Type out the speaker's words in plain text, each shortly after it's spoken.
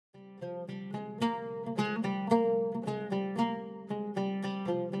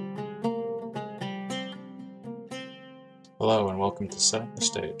Hello and welcome to Setting the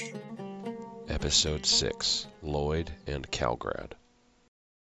Stage. Episode 6, Lloyd and Kalgrad.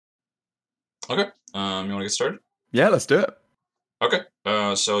 Okay, you want to get started? Yeah, let's do it. Okay,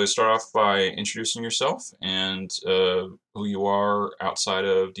 so you start off by introducing yourself and who you are outside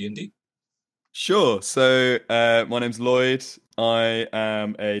of D&D. Sure. So, my name's Lloyd. I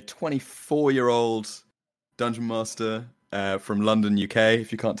am a 24-year-old dungeon master from London, UK,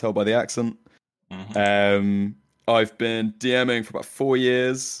 if you can't tell by the accent. Mm-hmm. I've been DMing for about 4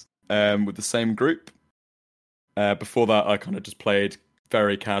 years with the same group. Before that, I kind of just played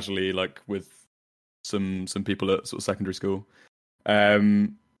very casually, like with some people at sort of secondary school.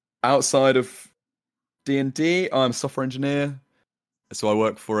 Outside of D&D, I'm a software engineer. So I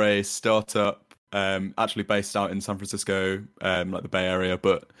work for a startup, actually based out in San Francisco, like the Bay Area,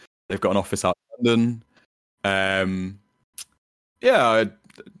 but they've got an office out in London.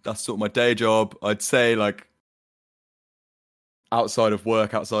 That's sort of my day job. I'd say, like, outside of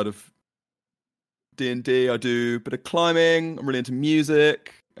work, outside of D&D, I do a bit of climbing. I'm really into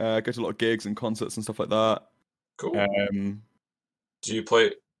music. Go to a lot of gigs and concerts and stuff like that. Cool. Do you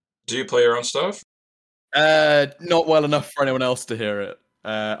play your own stuff? Not well enough for anyone else to hear it.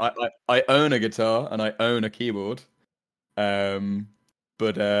 I own a guitar and I own a keyboard. But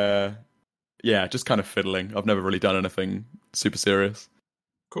just kind of fiddling. I've never really done anything super serious.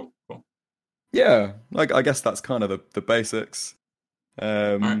 Cool. Yeah, like I guess that's kind of the basics.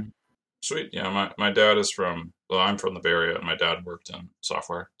 All right. Sweet. Yeah, my dad is I'm from the Bay Area, and my dad worked in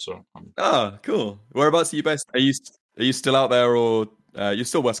software. So. Cool. Whereabouts are you based? Are you still out there, or you're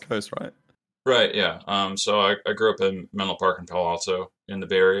still West Coast, right? Right. Yeah. So I grew up in Menlo Park in Palo Alto in the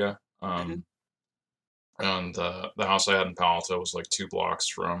Bay Area. And the house I had in Palo Alto was like 2 blocks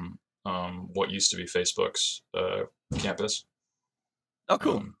from what used to be Facebook's campus. Oh,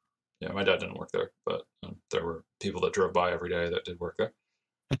 cool. Yeah, my dad didn't work there, but there were people that drove by every day that did work there.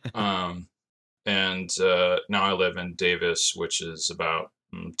 And now I live in Davis, which is about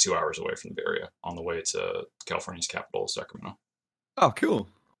 2 hours away from the Bay Area, on the way to California's capital, Sacramento. Oh, cool.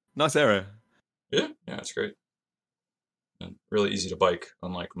 Nice area. Yeah, it's great. And really easy to bike,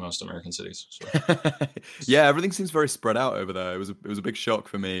 unlike most American cities. So. Yeah, everything seems very spread out over there. It was a big shock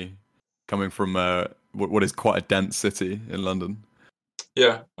for me coming from what is quite a dense city in London.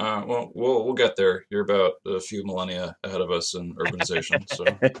 Yeah, well, we'll get there. You're about a few millennia ahead of us in urbanization. So.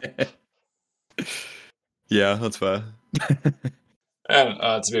 Yeah, that's fair.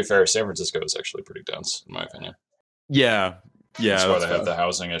 And to be fair, San Francisco is actually pretty dense, in my opinion. Yeah. That's why they have the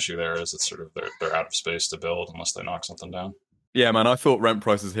housing issue there. Is it's sort of they're out of space to build unless they knock something down. Yeah, man. I thought rent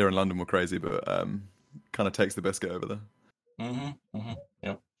prices here in London were crazy, but kind of takes the biscuit over there.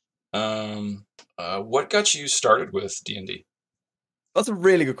 Yep. What got you started with D&D? That's a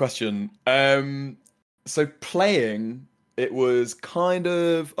really good question. So playing, it was kind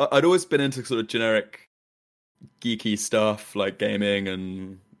of... I'd always been into sort of generic geeky stuff, like gaming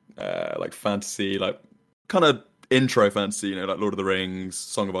and like fantasy, like kind of intro fantasy, like Lord of the Rings,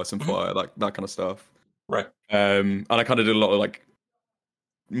 Song of Ice and Fire, like that kind of stuff. Right. And I kind of did a lot of like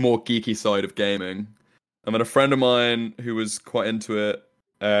more geeky side of gaming. And then a friend of mine who was quite into it,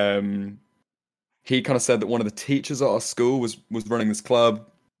 he kind of said that one of the teachers at our school was running this club.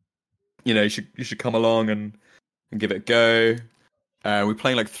 You should come along and give it a go. We're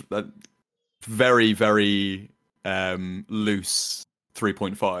playing like very, very loose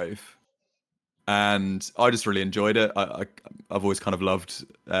 3.5. And I just really enjoyed it. I've always kind of loved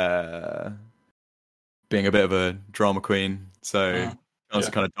being a bit of a drama queen. So I was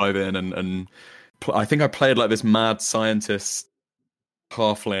to kind of dive in and I think I played like this mad scientist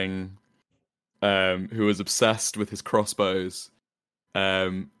halfling who was obsessed with his crossbows.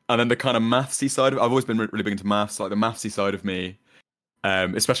 And then the kind of mathsy side of I've always been really big into maths. Like the mathsy side of me,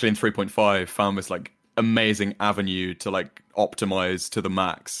 especially in 3.5, found this like amazing avenue to like optimize to the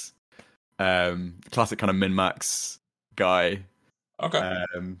max. Classic kind of min-max guy. Okay. I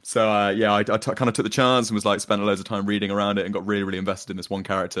kind of took the chance and was like spent loads of time reading around it and got really, really invested in this one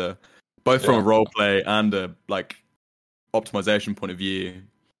character, both from a role play and a like optimization point of view.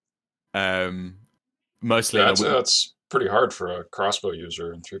 Mostly that's pretty hard for a crossbow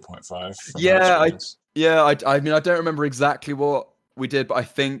user in 3.5. I mean I don't remember exactly what we did, but I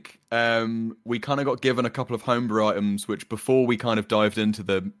think we kind of got given a couple of homebrew items which before we kind of dived into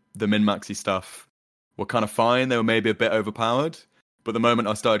the min-maxy stuff were kind of fine. They were maybe a bit overpowered, but the moment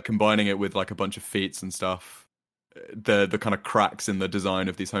I started combining it with like a bunch of feats and stuff, the kind of cracks in the design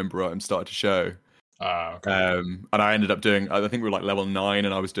of these homebrew items started to show. Okay. And I ended up doing, I think we were like level 9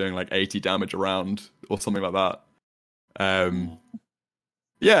 and I was doing like 80 damage a round or something like that. And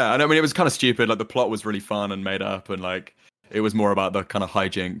I mean, it was kind of stupid. Like the plot was really fun and made up and like it was more about the kind of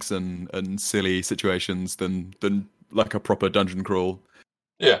hijinks and silly situations than like a proper dungeon crawl.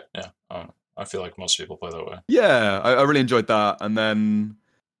 Yeah. I feel like most people play that way. Yeah, I really enjoyed that, and then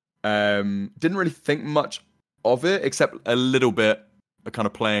didn't really think much of it except a little bit, kind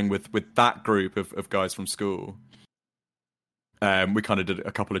of playing with that group of guys from school. We kind of did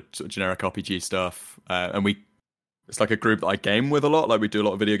a couple of sort of generic RPG stuff, and it's like a group that I game with a lot. Like we do a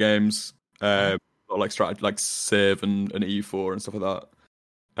lot of video games, like strategy, like Civ and EU4 and stuff like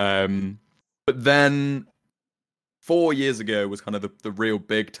that. But then 4 years ago was kind of the real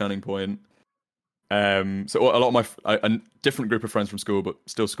big turning point. So a lot of a different group of friends from school, but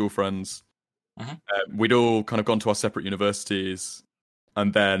still school friends. We'd all kind of gone to our separate universities,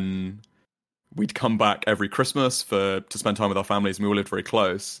 and then we'd come back every Christmas to spend time with our families, and we all lived very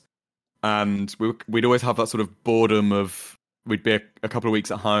close. And we'd always have that sort of boredom of we'd be a couple of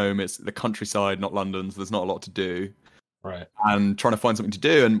weeks at home. It's the countryside, not London, so there's not a lot to do. Right. And trying to find something to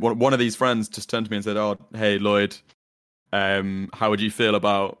do. And one of these friends just turned to me and said, "Oh, hey Lloyd, how would you feel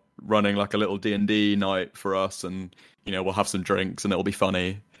about running like a little D&D night for us? And we'll have some drinks and it'll be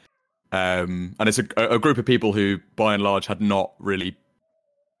funny." And it's a group of people who, by and large, had not really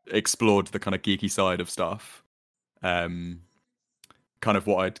explored the kind of geeky side of stuff. Kind of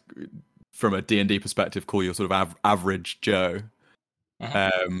what I'd, from a D&D perspective, call your sort of average Joe. A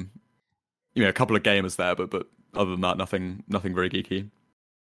couple of gamers there, but other than that, nothing very geeky.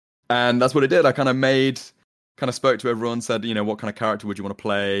 And that's what I did. I kind of spoke to everyone, said, what kind of character would you want to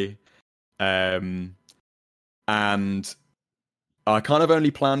play? And I kind of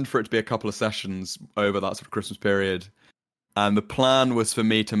only planned for it to be a couple of sessions over that sort of Christmas period. And the plan was for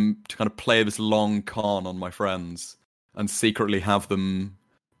me to kind of play this long con on my friends and secretly have them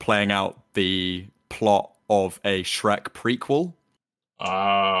playing out the plot of a Shrek prequel.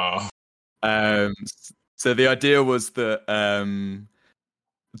 So the idea was that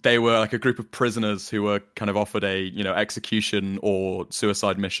they were like a group of prisoners who were kind of offered a execution or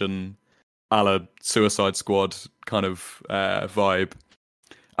suicide mission, a la Suicide Squad kind of vibe,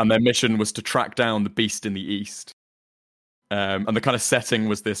 and their mission was to track down the Beast in the East. And the kind of setting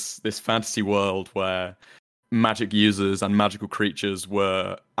was this fantasy world where magic users and magical creatures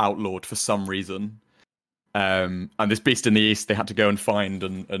were outlawed for some reason. And this Beast in the East they had to go and find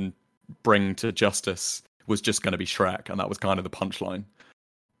and bring to justice was just going to be Shrek, and that was kind of the punchline.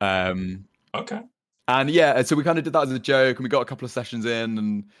 Okay. And yeah, so we kind of did that as a joke, and we got a couple of sessions in,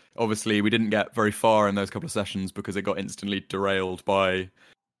 and obviously we didn't get very far in those couple of sessions because it got instantly derailed by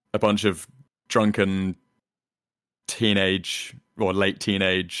a bunch of drunken teenage or late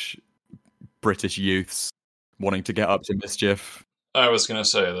teenage British youths wanting to get up to mischief. I was going to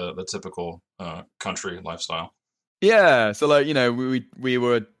say the typical country lifestyle. Yeah, so like, we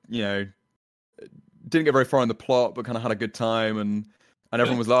were, didn't get very far in the plot, but kind of had a good time, and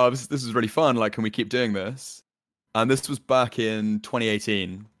everyone was like, "Oh, this is really fun. Like, can we keep doing this?" And this was back in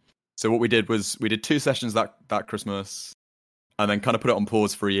 2018. So what we did was we did 2 sessions that Christmas, and then kind of put it on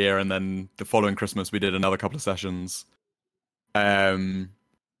pause for a year, and then the following Christmas we did another couple of sessions. And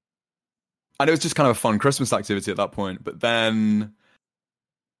it was just kind of a fun Christmas activity at that point. But then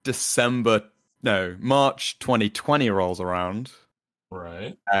March 2020 rolls around.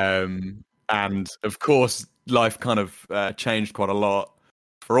 Right. And of course, life kind of changed quite a lot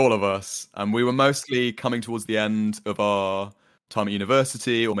for all of us. And we were mostly coming towards the end of our time at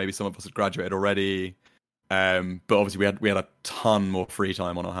university, or maybe some of us had graduated already. But obviously we had a ton more free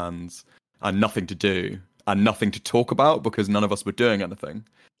time on our hands and nothing to do and nothing to talk about because none of us were doing anything.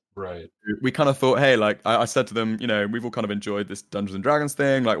 Right. We kind of thought, hey, like I said to them, we've all kind of enjoyed this Dungeons and Dragons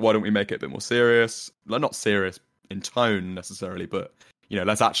thing. Like, why don't we make it a bit more serious? Like, not serious in tone necessarily, but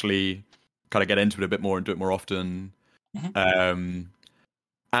let's actually kind of get into it a bit more and do it more often.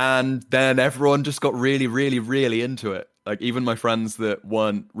 And then everyone just got really, really, really into it. Like, even my friends that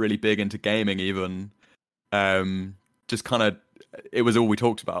weren't really big into gaming, even just kind of, it was all we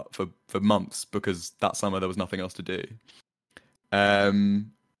talked about for months because that summer there was nothing else to do.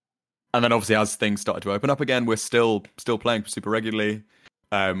 And then obviously as things started to open up again, we're still playing super regularly.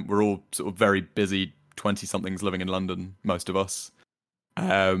 We're all sort of very busy 20-somethings living in London, most of us.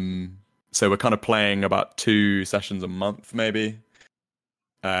 So we're kind of playing about 2 sessions a month, maybe.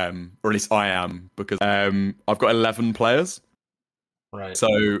 Or at least I am, because I've got 11 players. Right.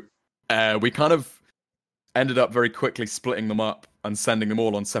 So we kind of ended up very quickly splitting them up and sending them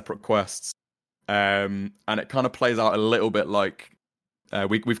all on separate quests. And it kind of plays out a little bit like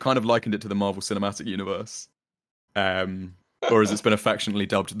we've kind of likened it to the Marvel Cinematic Universe, or as it's been affectionately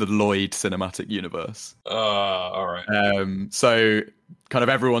dubbed, the Lloyd Cinematic Universe. All right. So kind of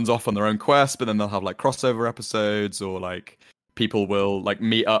everyone's off on their own quest, but then they'll have like crossover episodes or like people will like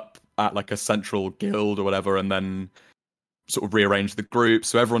meet up at like a central guild or whatever, and then sort of rearrange the group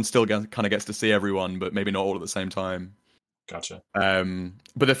so everyone still kind of gets to see everyone, but maybe not all at the same time. Gotcha.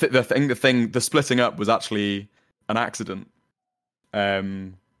 But the splitting up was actually an accident.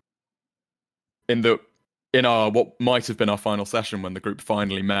 In our what might have been our final session when the group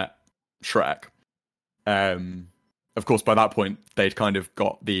finally met Shrek. Of course, by that point they'd kind of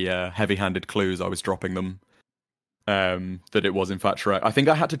got the heavy-handed clues I was dropping them. That it was in fact Shrek. I think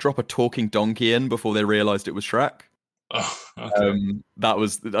I had to drop a talking donkey in before they realized it was Shrek. Oh, okay. That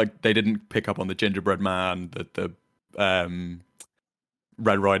was like they didn't pick up on the gingerbread man, the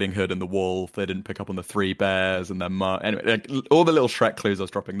Red Riding Hood and the wolf. They didn't pick up on the three bears and their anyway, like, all the little Shrek clues I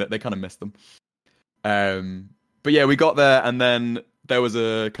was dropping. They kind of missed them. But yeah, we got there, and then there was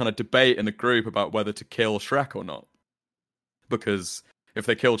a kind of debate in the group about whether to kill Shrek or not, because if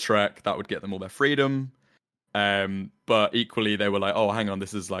they killed Shrek, that would get them all their freedom. But equally, they were like, "Oh, hang on,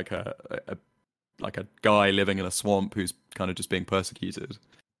 this is like a guy living in a swamp who's kind of just being persecuted."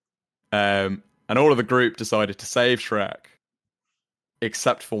 And all of the group decided to save Shrek,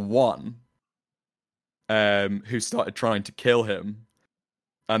 except for one, who started trying to kill him.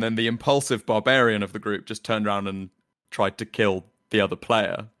 And then the impulsive barbarian of the group just turned around and tried to kill the other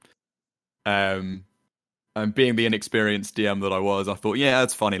player. And being the inexperienced DM that I was, I thought, yeah,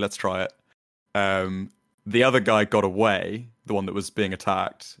 it's funny, let's try it. The other guy got away, the one that was being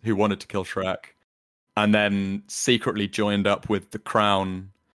attacked, who wanted to kill Shrek, and then secretly joined up with the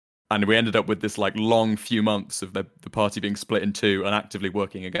Crown. And we ended up with this like long few months of the party being split in two and actively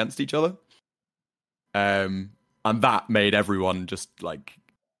working against each other. And that made everyone just like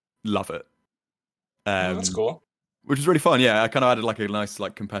love it. That's cool. Which was really fun. Yeah, I kind of added like a nice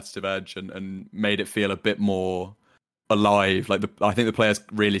like competitive edge and made it feel a bit more alive. Like I think the players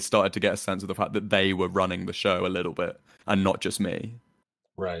really started to get a sense of the fact that they were running the show a little bit and not just me.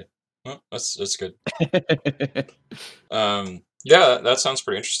 Right. Well, that's good. Yeah, that sounds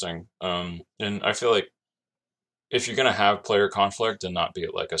pretty interesting. And I feel like if you're gonna have player conflict and not be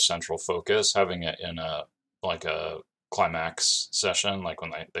like a central focus, having it in a climax session, like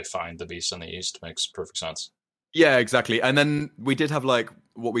when they find the beast in the east, makes perfect sense. Yeah, exactly. And then we did have like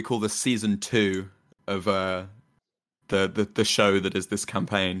what we call the season 2 of the show that is this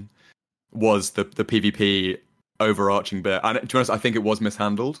campaign, was the PvP overarching bit. And to be honest, I think it was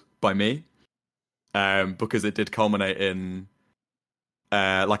mishandled by me, because it did culminate in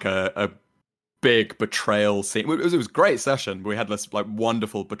like a big betrayal scene. It was a great session. We had this like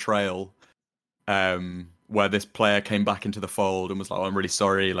wonderful betrayal, where this player came back into the fold and was like, "Oh, I'm really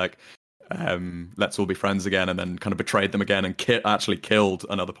sorry, like let's all be friends again," and then kind of betrayed them again and actually killed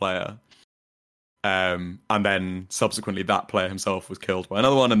another player. And then subsequently that player himself was killed by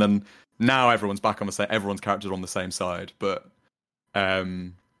another one, and then now everyone's back on the same, everyone's characters are on the same side. But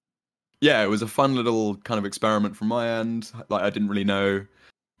yeah, it was a fun little kind of experiment from my end. Like I didn't really know,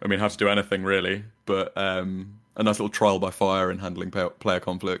 I mean, how to do anything really, but a nice little trial by fire in handling player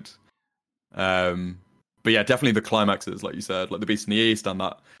conflict. But yeah, definitely the climaxes, like you said, like the Beast in the East and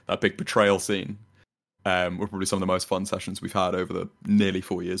that big betrayal scene, were probably some of the most fun sessions we've had over the nearly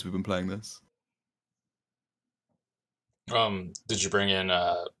 4 years we've been playing this. Did you bring in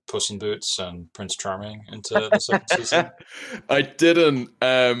Puss in Boots and Prince Charming into the second season? I didn't.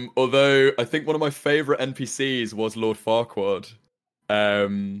 Although I think one of my favorite NPCs was Lord Farquaad. I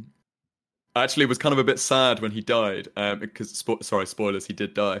actually was kind of a bit sad when he died, because spoilers, he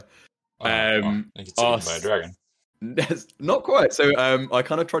did die. He gets eaten by a dragon. Not quite. So I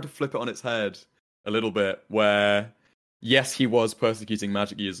kind of tried to flip it on its head a little bit, where yes, he was persecuting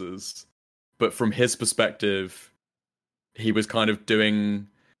magic users, but from his perspective, he was kind of doing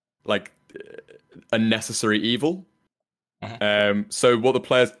like a necessary evil. Uh-huh. So what the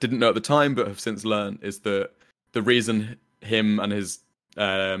players didn't know at the time, but have since learned, is that the reason him and his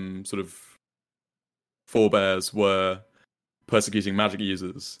sort of forebears were persecuting magic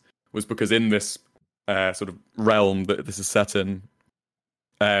users was because in this sort of realm that this is set in,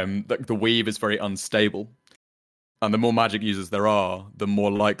 the weave is very unstable, and the more magic users there are, the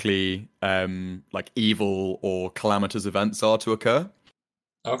more likely like evil or calamitous events are to occur.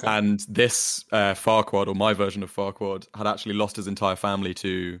 Okay. And this Farquaad, or my version of Farquaad, had actually lost his entire family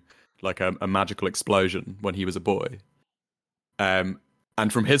to like a magical explosion when he was a boy. And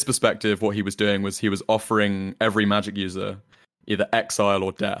from his perspective, what he was doing was he was offering every magic user either exile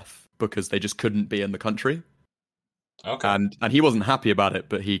or death because they just couldn't be in the country. Okay. And he wasn't happy about it,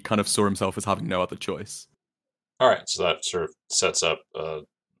 but he kind of saw himself as having no other choice. All right, so that sort of sets up an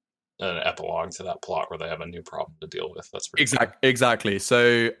epilogue to that plot where they have a new problem to deal with. That's pretty Exactly.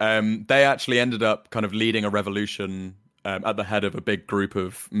 So they actually ended up kind of leading a revolution at the head of a big group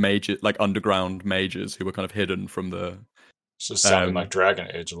of major, like underground mages who were kind of hidden from the. So sounding like Dragon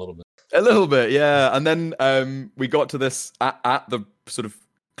Age a little bit. A little bit, yeah. And then we got to this at the sort of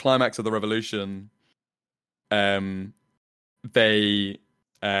climax of the revolution. They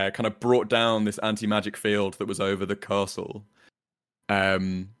kind of brought down this anti-magic field that was over the castle,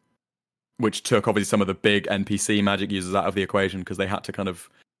 which took obviously some of the big NPC magic users out of the equation because they had to kind of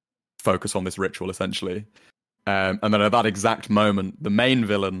focus on this ritual essentially. And then at that exact moment, the main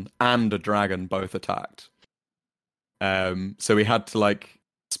villain and a dragon both attacked. So we had to like,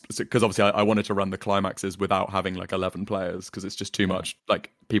 because obviously I wanted to run the climaxes without having like 11 players because it's just too much.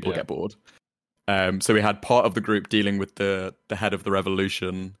 Like people get bored. So we had part of the group dealing with the head of the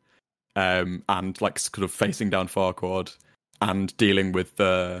revolution, and like sort of facing down Farquaad, and dealing with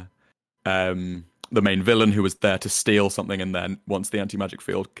the main villain who was there to steal something, and then once the anti-magic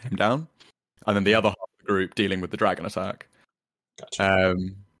field came down, and then the other half of the group dealing with the dragon attack. Gotcha.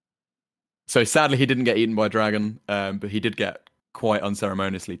 So sadly he didn't get eaten by a dragon, but he did get quite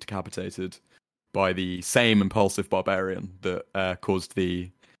unceremoniously decapitated by the same impulsive barbarian that caused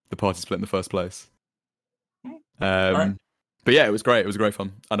the party split in the first place. Right. But yeah, it was great. It was great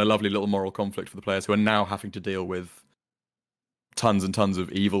fun and a lovely little moral conflict for the players who are now having to deal with tons and tons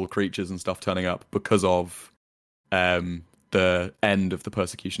of evil creatures and stuff turning up because of the end of the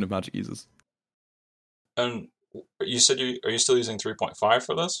persecution of magic users. And you said are you still using 3.5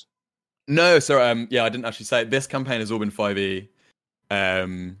 for this? No, so yeah, I didn't actually say it. This campaign has all been 5e,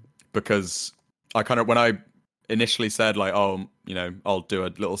 because I kind of, when I initially said like, oh, you know, I'll do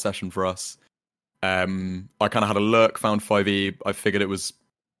a little session for us, I kind of had a look, found 5e. I figured it was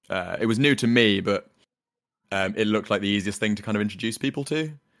new to me, but it looked like the easiest thing to kind of introduce people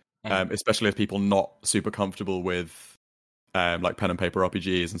to, especially if people not super comfortable with like pen and paper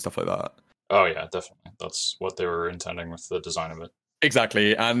RPGs and stuff like that. Oh yeah, definitely. That's what they were intending with the design of it.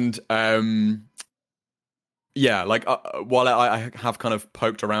 Exactly, and yeah, like while I have kind of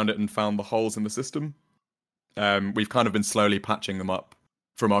poked around it and found the holes in the system, we've kind of been slowly patching them up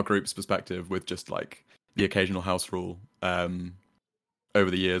from our group's perspective with just like the occasional house rule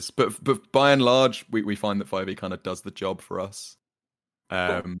over the years. But by and large, we find that 5e kind of does the job for us.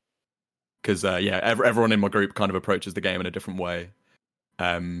 Because yeah, everyone in my group kind of approaches the game in a different way,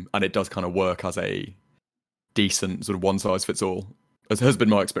 and it does kind of work as a decent sort of one size fits all. As has been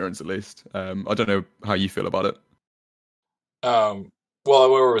my experience, at least. I don't know how you feel about it. Well,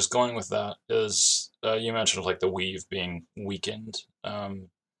 where I was going with that is you mentioned like the weave being weakened,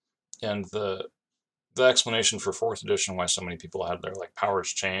 and the explanation for 4th edition why so many people had their like powers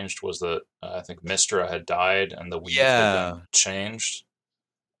changed was that I think Mystra had died and the weave had been changed,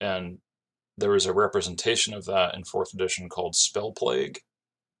 and there was a representation of that in 4th edition called Spell Plague.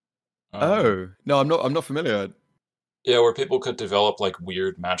 Oh no, I'm not familiar. Yeah, where people could develop like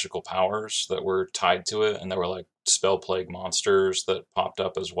weird magical powers that were tied to it, and there were like spell plague monsters that popped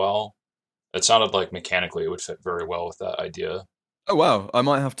up as well. It sounded like mechanically it would fit very well with that idea. Oh wow, I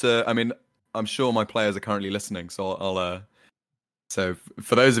might have to. I mean, I'm sure my players are currently listening, so I'll so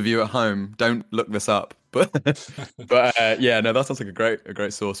for those of you at home, don't look this up. But yeah, no, that sounds like a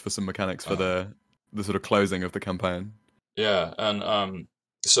great source for some mechanics for the sort of closing of the campaign. Yeah, and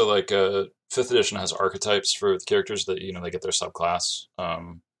so like 5th edition has archetypes for the characters that they get their subclass,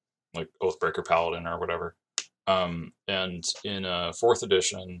 like Oathbreaker Paladin or whatever. And in 4th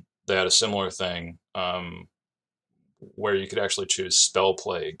edition, they had a similar thing where you could actually choose Spell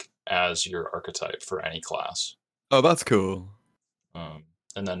Plague as your archetype for any class. Oh, that's cool.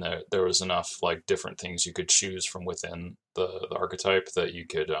 And then there was enough like different things you could choose from within the archetype that you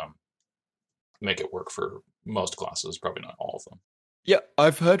could make it work for most classes, probably not all of them. Yeah,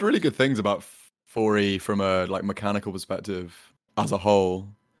 I've heard really good things about 4E from a like mechanical perspective as a whole.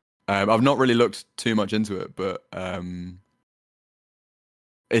 I've not really looked too much into it, but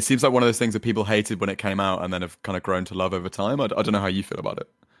it seems like one of those things that people hated when it came out and then have kind of grown to love over time. I don't know how you feel about it.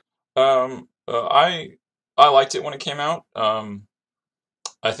 I liked it when it came out.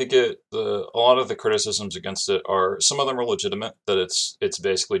 I think a lot of the criticisms against it are, some of them are legitimate, that it's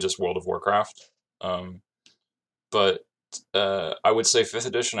basically just World of Warcraft. But I would say 5th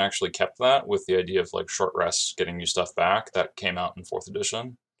edition actually kept that with the idea of like short rests, getting you stuff back. That came out in 4th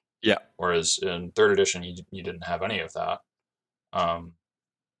edition. Yeah. Whereas in 3rd edition, you didn't have any of that. And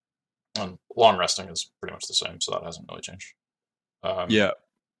long resting is pretty much the same, so that hasn't really changed. Yeah.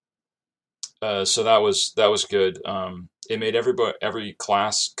 So that was good. It made every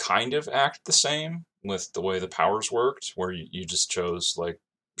class kind of act the same with the way the powers worked, where you just chose like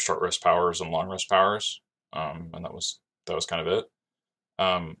short rest powers and long rest powers, and that was kind of it.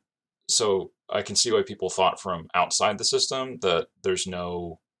 so I can see why people thought from outside the system that there's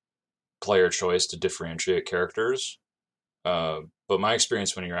no player choice to differentiate characters. But my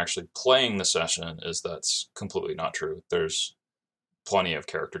experience when you're actually playing the session is that's completely not true. There's plenty of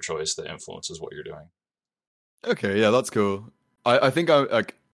character choice that influences what you're doing. Okay, yeah, that's cool. I think I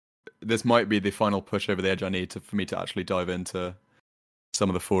like this might be the final push over the edge I need for me to actually dive into some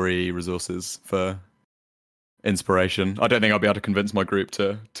of the 4E resources for inspiration. I don't think I'll be able to convince my group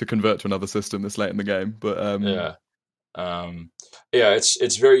to convert to another system this late in the game, but Yeah. Yeah,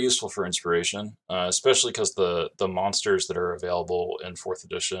 it's very useful for inspiration, especially because the monsters that are available in fourth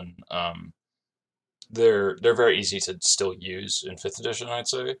edition, they're very easy to still use in fifth edition, I'd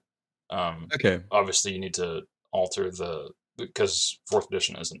say. okay. Obviously, you need to alter because fourth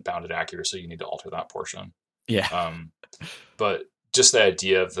edition isn't bounded accuracy. You need to alter that portion. Yeah. But just the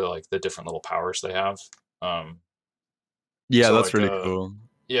idea of the different little powers they have. Yeah, So that's really cool.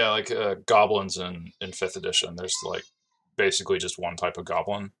 Yeah, like goblins in fifth edition, there's like basically just one type of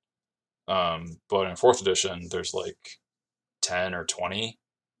goblin. But in fourth edition, there's like 10 or 20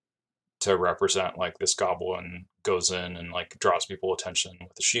 to represent like this goblin goes in and like draws people attention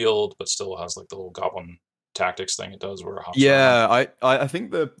with the shield, but still has like the little goblin tactics thing it does where it hops Yeah, around. I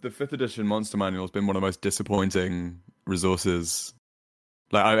think the fifth edition monster manual has been one of the most disappointing resources.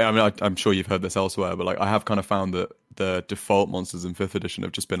 Like I'm sure you've heard this elsewhere, but like I have kind of found that the default monsters in fifth edition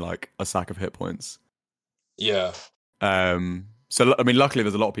have just been like a sack of hit points. Yeah. So I mean, luckily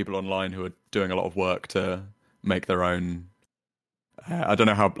there's a lot of people online who are doing a lot of work to make their own. I don't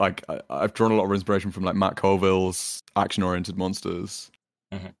know how. Like I've drawn a lot of inspiration from like Matt Colville's action-oriented monsters.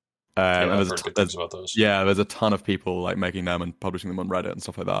 Mm-hmm. And Yeah, I've heard good things about those. Yeah, there's a ton of people like making them and publishing them on Reddit and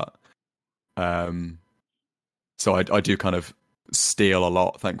stuff like that. So I do kind of steal a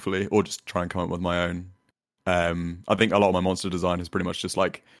lot, thankfully, or just try and come up with my own. I think a lot of my monster design is pretty much just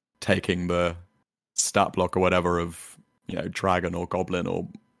like taking the stat block or whatever of dragon or goblin or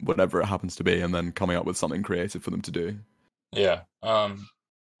whatever it happens to be, and then coming up with something creative for them to do. Yeah.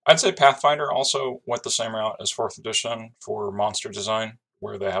 I'd say Pathfinder also went the same route as fourth edition for monster design,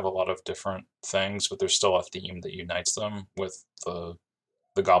 where they have a lot of different things, but there's still a theme that unites them with the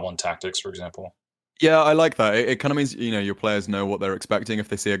goblin tactics, for example. Yeah, I like that. It kind of means your players know what they're expecting if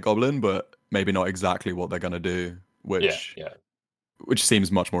they see a goblin, but maybe not exactly what they're going to do, which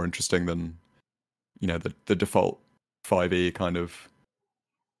seems much more interesting than the default 5e kind of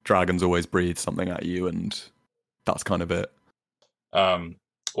dragons always breathe something at you, and that's kind of it.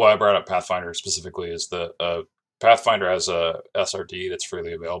 Why I brought up Pathfinder specifically is that Pathfinder has a SRD that's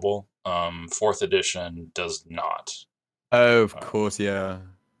freely available. Fourth edition does not. Oh, of course, yeah.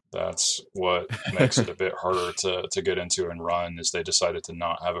 That's what makes it a bit harder to get into and run, is they decided to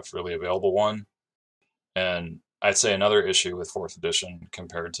not have a freely available one. And I'd say another issue with fourth edition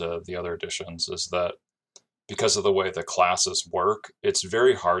compared to the other editions is that because of the way the classes work, it's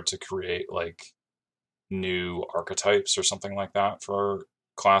very hard to create like new archetypes or something like that for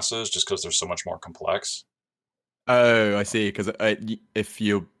classes, just because they're so much more complex. Oh, I see. Because if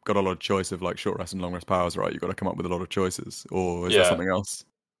you've got a lot of choice of like short rest and long rest powers, right, you've got to come up with a lot of choices. Or is there something else?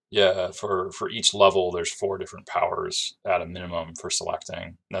 Yeah, for each level, there's 4 different powers at a minimum for selecting.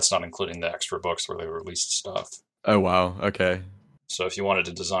 And that's not including the extra books where they released stuff. Oh, wow. Okay. So if you wanted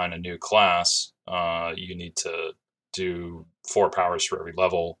to design a new class, you need to do 4 powers for every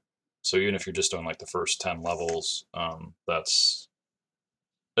level. So even if you're just doing like the first 10 levels,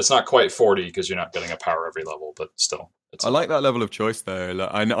 it's not quite 40 because you're not getting a power every level, but still. I like that level of choice, though. Like,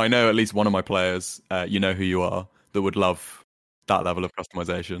 I know at least one of my players, you know who you are, that would love that level of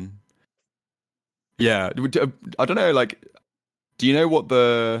customization. Yeah, I don't know. Like, do you know what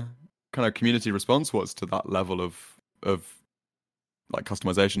the kind of community response was to that level of like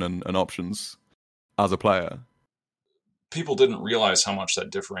customization and options as a player? People didn't realize how much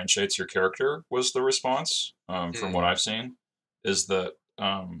that differentiates your character, was the response. From what I've seen, is that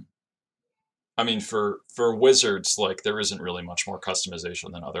I mean, for wizards, like there isn't really much more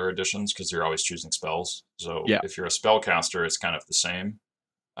customization than other editions because you're always choosing spells. So if you're a spellcaster, it's kind of the same.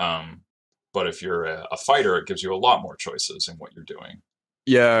 But if you're a fighter, it gives you a lot more choices in what you're doing.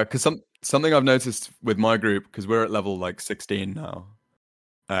 Yeah, because something I've noticed with my group, because we're at level like 16 now,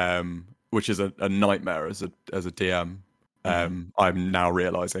 which is a nightmare as a DM. I'm now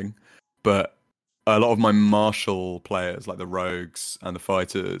realizing, but a lot of my martial players, like the rogues and the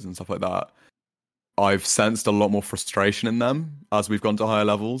fighters and stuff like that, I've sensed a lot more frustration in them as we've gone to higher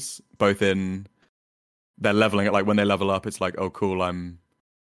levels, both in they're leveling it, like when they level up, it's like, oh cool, I'm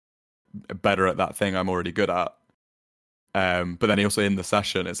better at that thing I'm already good at. But then also in the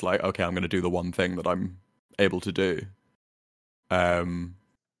session, it's like, okay, I'm going to do the one thing that I'm able to do.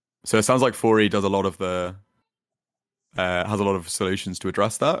 So it sounds like 4E does a lot of the has a lot of solutions to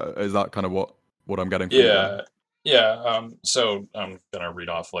address that. Is that kind of what I'm getting from you there? Yeah, yeah. So I'm gonna read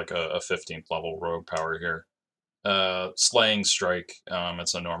off like a 15th level rogue power here. Slaying Strike.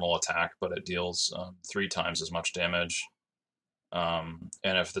 It's a normal attack, but it deals 3 times as much damage. And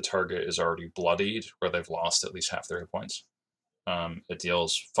if the target is already bloodied or they've lost at least half their hit points, it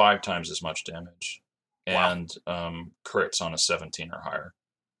deals 5 times as much damage, Wow. and crits on a 17 or higher.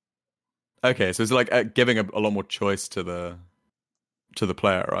 Okay, so it's like giving a lot more choice to the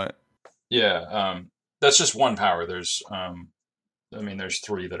player, right? Yeah, that's just one power. I mean, there's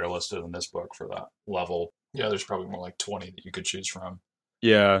 3 that are listed in this book for that level. Yeah, there's probably more like 20 that you could choose from.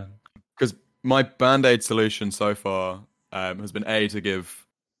 Yeah, because my Band-Aid solution so far has been A, to give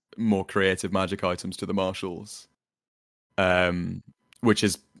more creative magic items to the marshals, um, which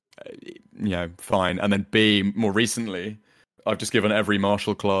is fine, and then B, more recently, I've just given every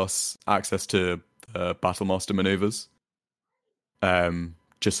martial class access to battle master maneuvers,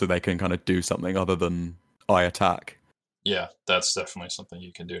 just so they can kind of do something other than I attack. Yeah, that's definitely something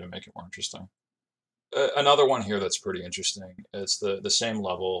you can do to make it more interesting. Another one here that's pretty interesting. It's the same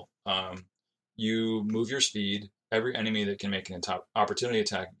level. You move your speed. Every enemy that can make an opportunity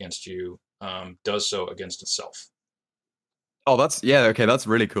attack against you does so against itself. Oh, okay, that's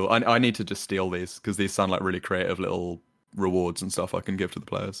really cool. I need to just steal these because these sound like really creative little rewards and stuff I can give to the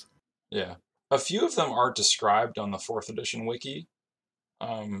players. Yeah, a few of them are described on the 4th edition wiki,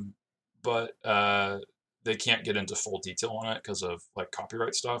 um, but they can't get into full detail on it because of like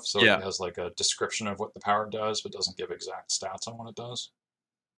copyright stuff. So it Yeah. has like a description of what the power does, but doesn't give exact stats on what it does.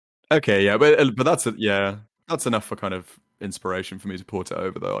 Okay, yeah, but that's enough for kind of inspiration for me to port it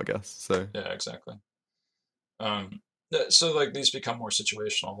over, though, I guess. So Yeah, exactly. Um, so like these become more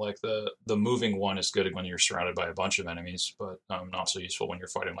situational. Like the moving one is good when you're surrounded by a bunch of enemies, but not so useful when you're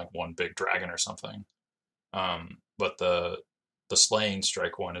fighting like one big dragon or something. But the slaying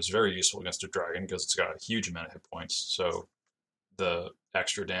strike one is very useful against a dragon because it's got a huge amount of hit points. So the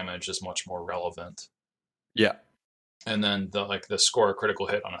extra damage is much more relevant. yeah, And then the score a critical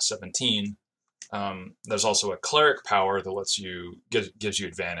hit on a 17. There's also a cleric power that lets you gives you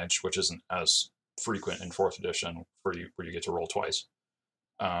advantage, which isn't as frequent in 4th edition where you get to roll twice.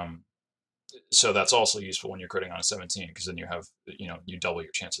 Um, so that's also useful when you're critting on a 17 because then you double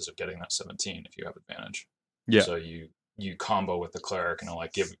your chances of getting that 17 if you have advantage. yeah, So you combo with the cleric and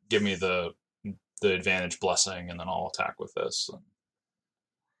like give me the advantage blessing and then I'll attack with this.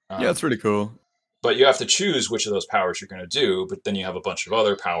 yeah. It's Um, really cool. but you have to choose which of those powers you're going to do. But then you have a bunch of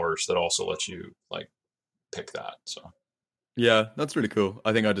other powers that also let you like pick that. So Yeah, that's really cool.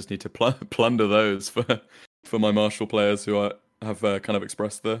 I think I just need to plunder those for my martial players who have kind of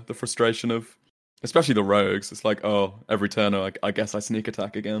expressed the frustration of, especially the rogues. It's like, oh, every turn I guess I sneak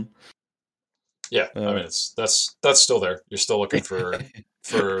attack again. yeah, I Uh, mean that's still there. You're still looking for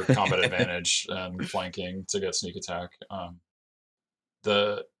combat advantage and flanking to get sneak attack.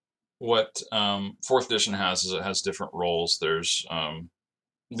 The what 4th edition has is it has different roles. There's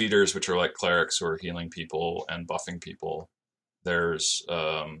leaders, which are like clerics who are healing people and buffing people. There's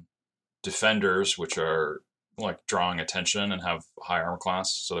defenders, which are like drawing attention and have high armor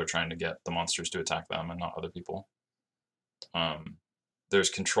class, so they're trying to get the monsters to attack them and not other people. Um, there's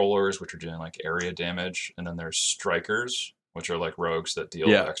controllers, which are doing like area damage, and then there's strikers, which are like rogues that deal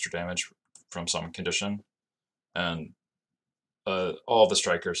yeah, extra damage from some condition. And all the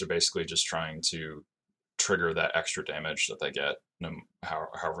strikers are basically just trying to trigger that extra damage that they get,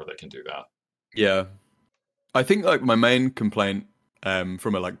 however they can do that. yeah. I think like my main complaint,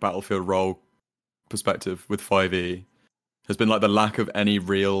 from a like battlefield role perspective with 5e has been like the lack of any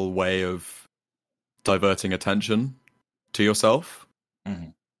real way of diverting attention to yourself. Mm-hmm.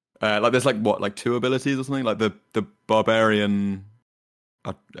 Like there's like what, like 2 abilities or something, like the barbarian,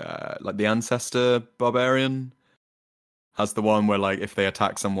 like the ancestor barbarian has the one where like if they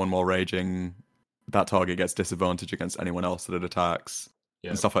attack someone while raging, that target gets disadvantage against anyone else that it attacks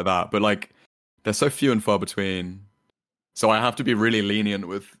and Yeah, stuff like that. But like they're so few and far between, so I have to be really lenient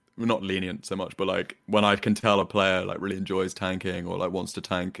with, well, not lenient so much, but like when I can tell a player like really enjoys tanking or like wants to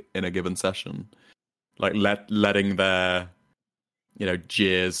tank in a given session, like letting their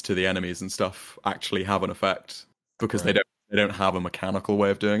jeers to the enemies and stuff actually have an effect because right. they don't have a mechanical way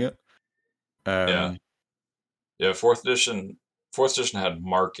of doing it. Yeah, Um, yeah. Fourth edition had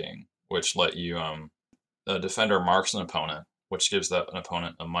marking, which let you a defender marks an opponent, which gives that an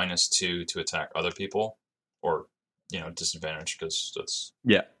opponent a -2 to attack other people, or disadvantage because that's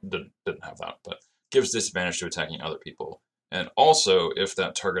yeah, didn't have that, but gives disadvantage to attacking other people. And also, if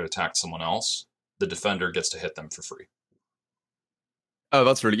that target attacks someone else, the defender gets to hit them for free. Oh,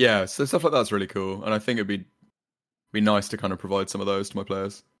 that's really yeah. So stuff like that's really cool, and I think it'd be nice to kind of provide some of those to my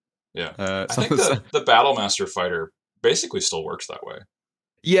players. Yeah, I Some think of the, the Battle Master fighter basically still works that way.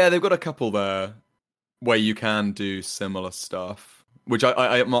 yeah, they've got a couple there where you can do similar stuff, which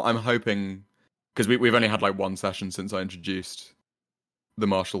I'm hoping because we've only had like one session since I introduced the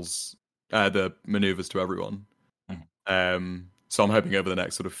marshals, the maneuvers to everyone. Mhm. So I'm hoping over the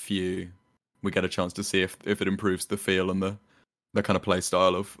next sort of few, we get a chance to see if it improves the feel and the kind of play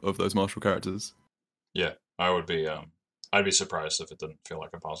style of those martial characters. Yeah, I'd be surprised if it didn't feel like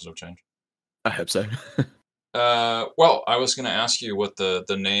a positive change. I hope so. Well, I was going to ask you what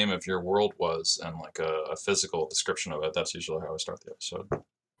the name of your world was and like a physical description of it. That's usually how I start the episode.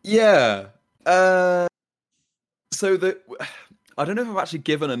 Yeah. So I don't know if I've actually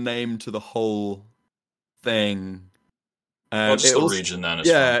given a name to the whole thing. Well, just It the all, region then is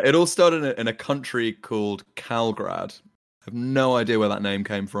yeah, fine. it all started in a country called Kalgrad. I have no idea where that name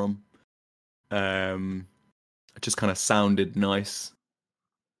came from. It just kind of sounded nice.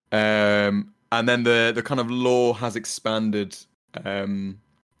 And then the kind of lore has expanded. Like in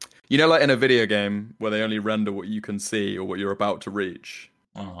a video game where they only render what you can see or what you're about to reach.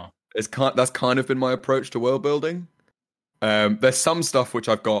 Uh-huh. That's kind of been my approach to world building. There's some stuff which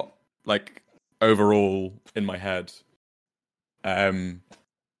I've got like overall in my head, but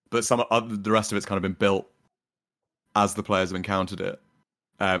the rest of it's kind of been built as the players have encountered it.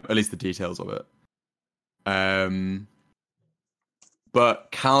 At least the details of it.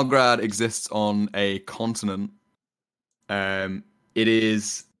 But Kalgrad exists on a continent. It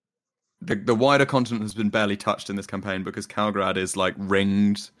is the wider continent has been barely touched in this campaign because Kalgrad is like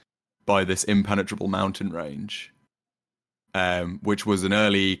ringed by this impenetrable mountain range, which was an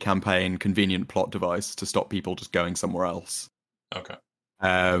early campaign convenient plot device to stop people just going somewhere else. Okay.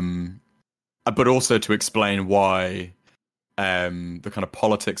 But also to explain why the kind of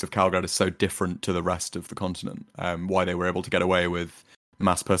politics of Kalgrad is so different to the rest of the continent. Why they were able to get away with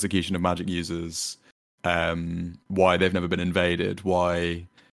mass persecution of magic users, why they've never been invaded, why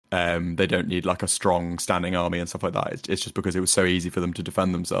they don't need like a strong standing army and stuff like that. It's just because it was so easy for them to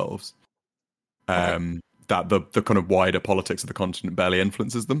defend themselves. Okay. That the kind of wider politics of the continent barely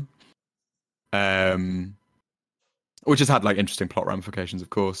influences them. Which has had like interesting plot ramifications, of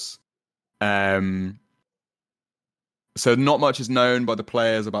course. So not much is known by the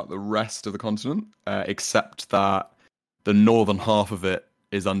players about the rest of the continent, except that the northern half of it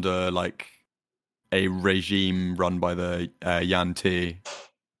is under like a regime run by the Yanti,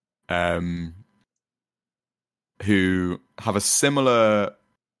 who have a similar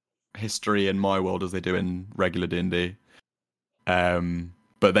history in my world as they do in regular D&D.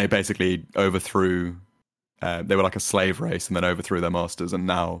 But they basically overthrew. They were like a slave race and then overthrew their masters and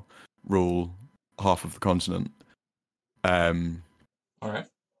now rule half of the continent. All right.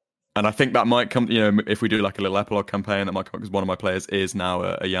 And I think that might come, if we do like a little epilogue campaign, that might come because one of my players is now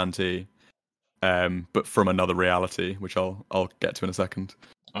a Yanti, but from another reality, which I'll get to in a second.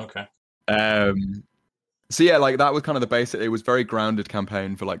 Okay. So yeah, like that was kind of the basic. It was very grounded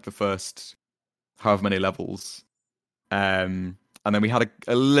campaign for like the first however many levels, and then we had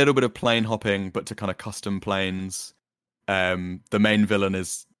a little bit of plane hopping, but to kind of custom planes. The main villain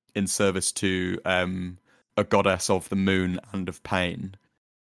is in service to a goddess of the moon and of pain.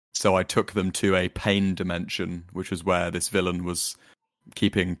 So I took them to a pain dimension, which was where this villain was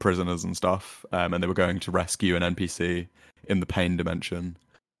keeping prisoners and stuff, and they were going to rescue an NPC in the pain dimension.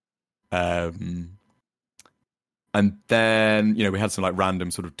 And then, we had some like random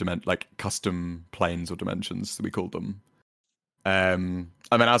sort of like custom planes or dimensions, we called them. And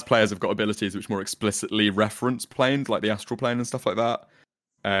then as players have got abilities which more explicitly reference planes, like the astral plane and stuff like that,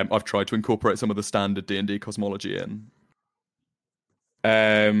 I've tried to incorporate some of the standard D&D cosmology in.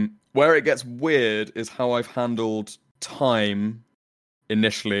 Where it gets weird is how I've handled time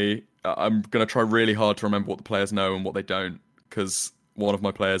initially. I'm going to try really hard to remember what the players know and what they don't, because one of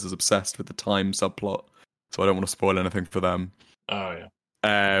my players is obsessed with the time subplot, so I don't want to spoil anything for them. Oh,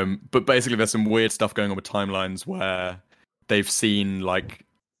 yeah. But basically there's some weird stuff going on with timelines where they've seen like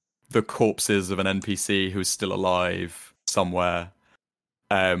the corpses of an NPC who's still alive somewhere,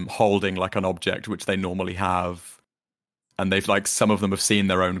 holding like an object which they normally have. And they've like some of them have seen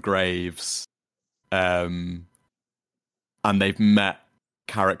their own graves, and they've met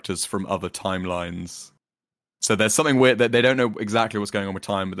characters from other timelines. So there's something weird that they don't know exactly what's going on with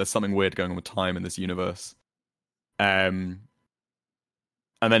time, but there's something weird going on with time in this universe. And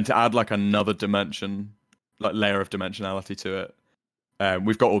then to add like another dimension, like layer of dimensionality to it,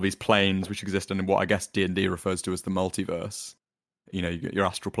 we've got all these planes which exist in what I guess D&D refers to as the multiverse. You get your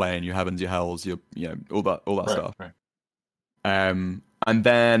astral plane, your heavens, your hells, all that Right, stuff. right. And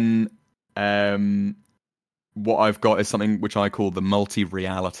then what I've got is something which I call the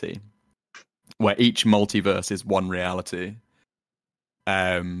multi-reality, where each multiverse is one reality.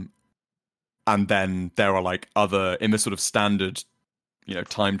 And then there are like other, in the sort of standard,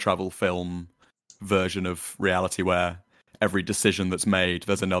 time travel film version of reality where every decision that's made,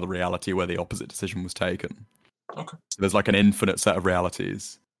 there's another reality where the opposite decision was taken. Okay. So there's like an infinite set of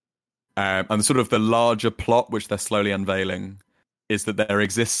realities. And sort of the larger plot, which they're slowly unveiling, is that there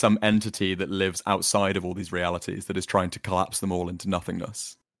exists some entity that lives outside of all these realities that is trying to collapse them all into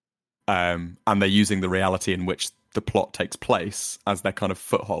nothingness. And they're using the reality in which the plot takes place as their kind of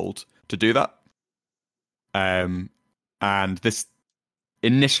foothold to do that. And this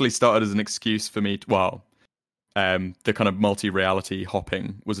initially started as an excuse for me to, the kind of multi-reality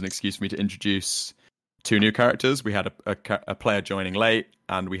hopping was an excuse for me to introduce two new characters. We had a player joining late,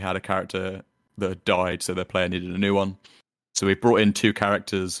 and we had a character that died, so the player needed a new one. So we brought in two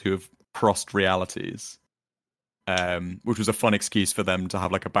characters who have crossed realities, which was a fun excuse for them to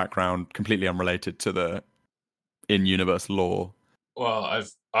have like a background completely unrelated to the in-universe lore. Well,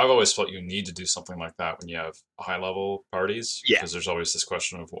 I've always felt you need to do something like that when you have high-level parties, because there's always this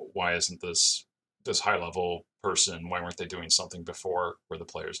question of, well, why isn't this high-level person, why weren't they doing something before where the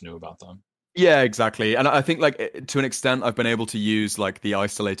players knew about them? Yeah, exactly. And I think, like, to an extent, I've been able to use like the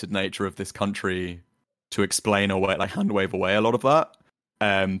isolated nature of this country to explain away, like hand wave away a lot of that.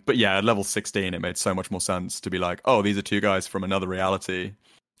 But yeah, at level 16, it made so much more sense to be like, oh, these are two guys from another reality,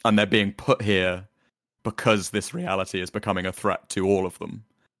 and they're being put here because this reality is becoming a threat to all of them.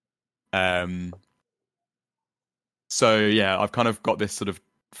 So yeah, I've kind of got this sort of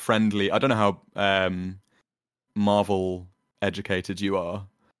friendly. I don't know how Marvel educated you are.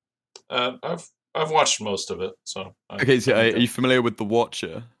 I've watched most of it, so okay. So are you familiar with The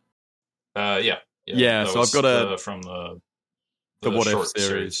Watcher? Yeah. So I've got from the What If short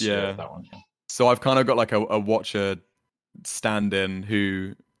series. Yeah, that one. Yeah. So I've kind of got like a Watcher stand-in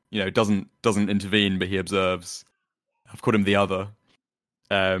who doesn't intervene, but he observes. I've called him the Other,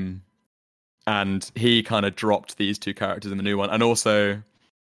 and he kind of dropped these two characters in the new one, and also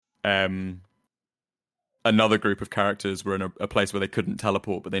another group of characters were in a place where they couldn't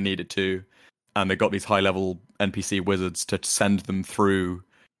teleport, but they needed to, and they got these high-level NPC wizards to send them through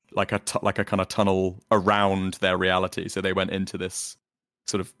like a kind of tunnel around their reality. So they went into this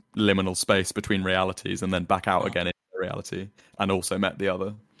sort of liminal space between realities and then back out again into reality, and also met the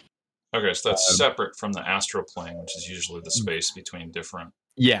Other. Okay, so that's separate from the astral plane, which is usually the space between different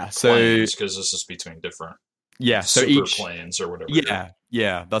so planes, because this is between different so super planes or whatever.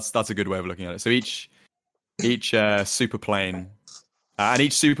 That's a good way of looking at it. So each super plane, and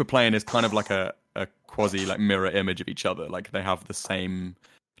each super plane is kind of like a quasi like mirror image of each other. Like they have the same,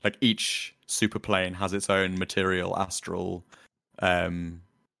 like each super plane has its own material, astral, nine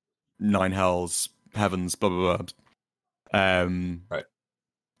hells, heavens, blah blah blah. Right.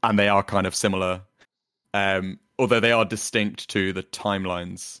 And they are kind of similar, although they are distinct to the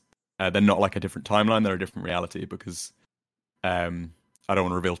timelines. They're not like a different timeline; they're a different reality because I don't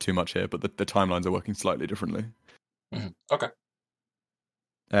want to reveal too much here, but the timelines are working slightly differently. Mm-hmm. Okay.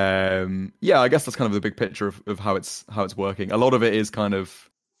 I guess that's kind of the big picture of how it's working. A lot of it is kind of,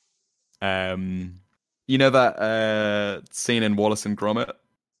 that scene in Wallace and Gromit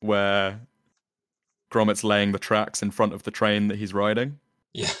where Gromit's laying the tracks in front of the train that he's riding.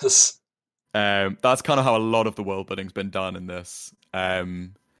 Yes. That's kind of how a lot of the world building's been done in this.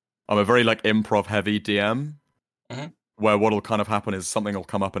 I'm a very like improv heavy DM, where what'll kind of happen is something will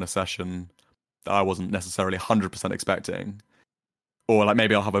come up in a session that I wasn't necessarily 100% expecting. Or like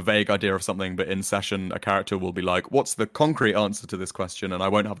maybe I'll have a vague idea of something, but in session a character will be like, what's the concrete answer to this question? And I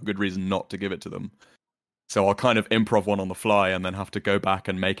won't have a good reason not to give it to them. So I'll kind of improv one on the fly and then have to go back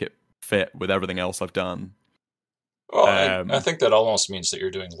and make it fit with everything else I've done. Well, I think that almost means that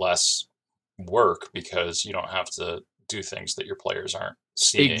you're doing less work because you don't have to do things that your players aren't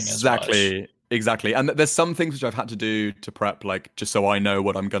seeing as much. Exactly. And there's some things which I've had to do to prep, like just so I know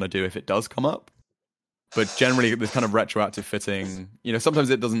what I'm going to do if it does come up. But generally, there's kind of retroactive fitting. Sometimes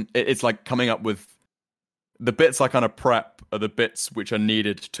it doesn't. It's like coming up with the bits I kind of prep are the bits which are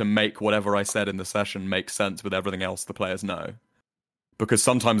needed to make whatever I said in the session make sense with everything else the players know. Because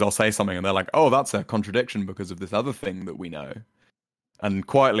sometimes I'll say something and they're like, "Oh, that's a contradiction because of this other thing that we know." And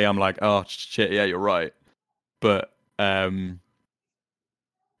quietly, I'm like, "Oh shit, yeah, you're right." But not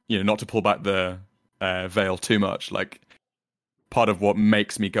to pull back the veil too much, like. Part of what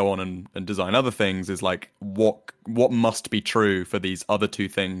makes me go on and design other things is like what must be true for these other two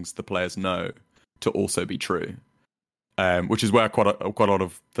things the players know to also be true, which is where quite a lot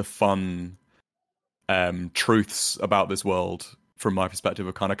of the fun truths about this world, from my perspective,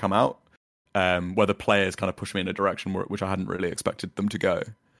 have kind of come out. Where the players kind of push me in a direction which I hadn't really expected them to go.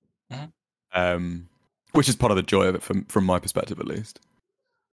 Mm-hmm. Which is part of the joy of it from my perspective, at least.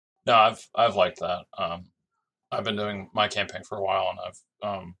 No, I've liked that. I've been doing my campaign for a while, and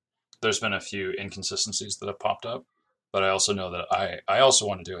I've there's been a few inconsistencies that have popped up, but I also know that I also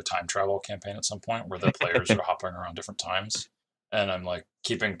want to do a time travel campaign at some point where the players are hopping around different times, and I'm like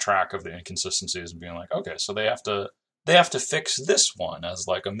keeping track of the inconsistencies and being like, okay, so they have to fix this one as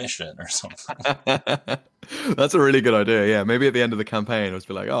like a mission or something. That's a really good idea. Yeah, maybe at the end of the campaign, it'll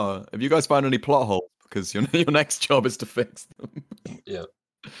be like, oh, have you guys found any plot holes? Because your next job is to fix them. Yeah.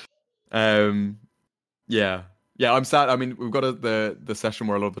 Yeah. Yeah, I'm sad. I mean, we've got the session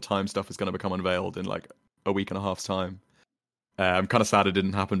where a lot of the time stuff is going to become unveiled in like a week and a half's time. I'm kind of sad it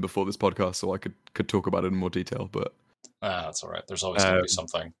didn't happen before this podcast, so I could talk about it in more detail. But That's all right. There's always going to be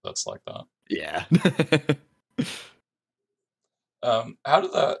something that's like that. Yeah. How do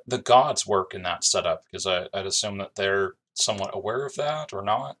the gods work in that setup? Because I'd assume that they're somewhat aware of that or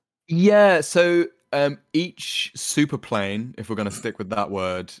not. Yeah. So each super plane, if we're going to stick with that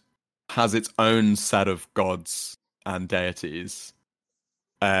word, has its own set of gods and deities.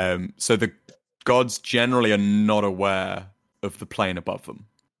 So the gods generally are not aware of the plane above them,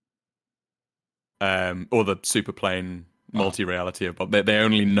 or the super plane multi-reality above. They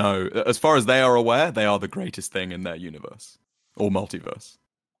only know, as far as they are aware, they are the greatest thing in their universe or multiverse.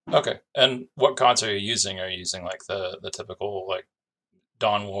 Okay, and what gods are you using? Are you using like the typical like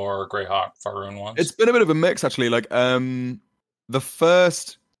Dawn War, Greyhawk, Faerun ones? It's been a bit of a mix actually. Like the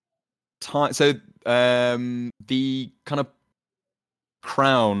first time, so the kind of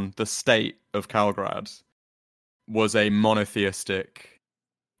crown, the state of Kalgrad, was a monotheistic,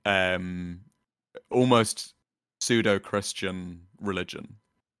 almost pseudo-Christian religion.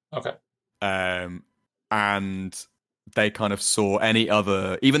 Okay. And they kind of saw any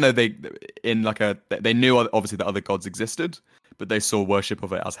other, even though they knew obviously that other gods existed, but they saw worship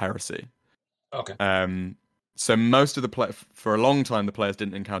of it as heresy. Okay. So most of for a long time, the players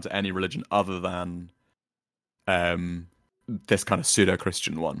didn't encounter any religion other than this kind of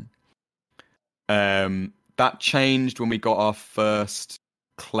pseudo-Christian one. That changed when we got our first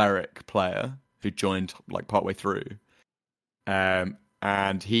cleric player who joined like partway through,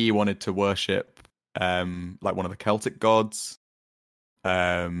 and he wanted to worship like one of the Celtic gods.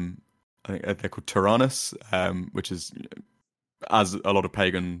 I think they're called Tyrannus, which is, as a lot of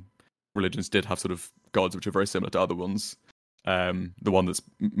pagan religions did, have sort of gods which are very similar to other ones. The one that's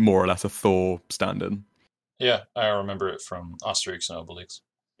more or less a Thor stand-in. Yeah, I remember it from Asterix and Obelix.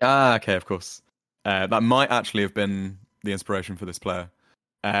 Ah, okay, of course. That might actually have been the inspiration for this player.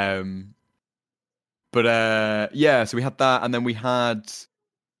 But yeah, so we had that, and then we had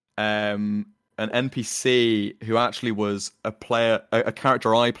an NPC who actually was a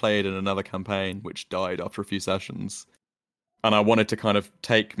character I played in another campaign, which died after a few sessions. And I wanted to kind of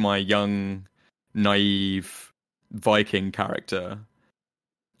take my young, naive Viking character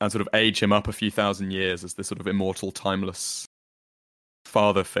and sort of age him up a few thousand years as this sort of immortal, timeless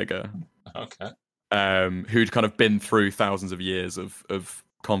father figure. Okay. Who'd kind of been through thousands of years of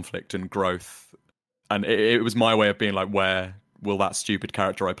conflict and growth. And it was my way of being like, where will that stupid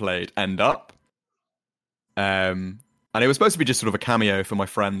character I played end up? And it was supposed to be just sort of a cameo for my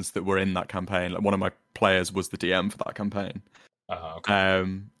friends that were in that campaign. Like one of my players was the DM for that campaign. Okay.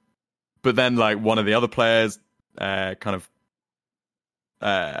 But then like one of the other players kind of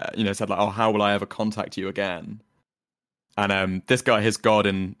said like, oh, how will I ever contact you again? And this guy, his god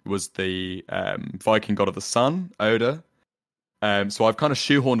was the Viking god of the sun, Oda. So I've kind of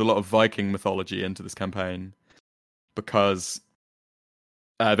shoehorned a lot of Viking mythology into this campaign because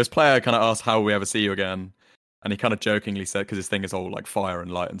this player kind of asked, how will we ever see you again? And he kind of jokingly said, because his thing is all like fire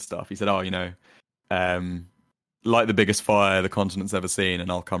and light and stuff, he said, oh, light the biggest fire the continent's ever seen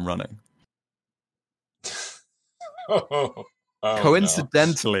and I'll come running. Oh,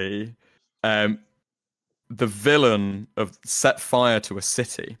 coincidentally, no. The villain set fire to a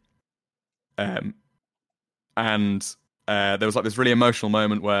city. And there was like this really emotional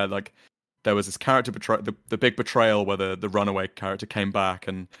moment where like there was this character the big betrayal where the runaway character came back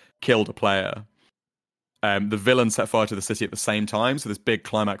and killed a player. The villain set fire to the city at the same time, so this big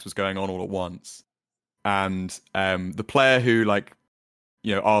climax was going on all at once. And the player who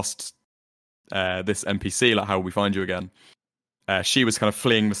asked this NPC like, how will we find you again? She was kind of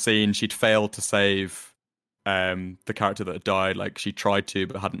fleeing the scene. She'd failed to save the character that had died. Like she tried to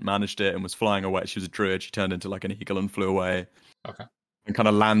but hadn't managed it and was flying away. She was a druid. She turned into like an eagle and flew away. Okay. And kind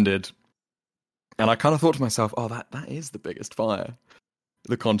of landed. And I kind of thought to myself, oh, that is the biggest fire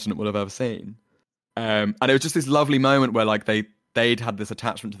the continent will have ever seen. And it was just this lovely moment where like they'd had this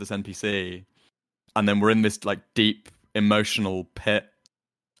attachment to this NPC, and then we're in this like deep emotional pit,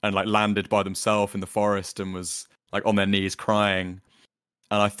 and like landed by themselves in the forest and was like on their knees crying.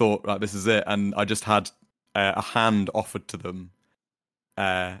 And I thought, like, this is it. And I just had a hand offered to them.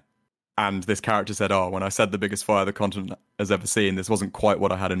 And this character said, "Oh, when I said the biggest fire the continent has ever seen, this wasn't quite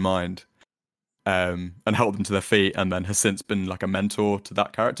what I had in mind." And helped them to their feet, and then has since been like a mentor to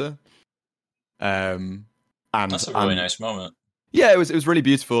that character. And That's a really nice moment. Yeah, it was really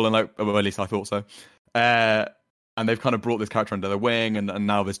beautiful, and like, well, at least I thought so. And they've kind of brought this character under their wing, and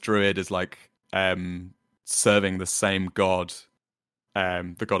now this druid is like serving the same god,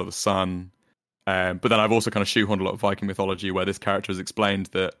 the god of the sun. But then I've also kind of shoehorned a lot of Viking mythology where this character has explained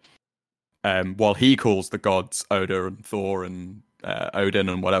that while he calls the gods Oda and Thor and Odin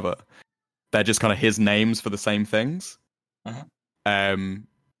and whatever, they're just kind of his names for the same things. Uh-huh.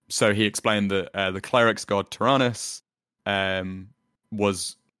 So he explained that the cleric's god Tyrannus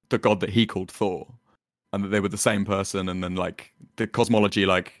was the god that he called Thor, and that they were the same person. And then like the cosmology,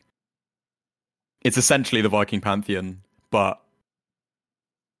 like it's essentially the Viking pantheon, but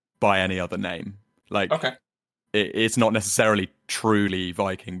by any other name. Like, okay, it's not necessarily truly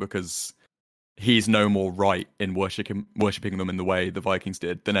Viking because he's no more right in worshipping them in the way the Vikings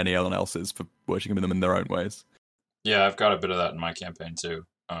did than anyone else is for worshipping them in their own ways. Yeah, I've got a bit of that in my campaign too.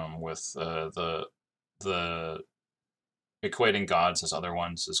 With the equating gods as other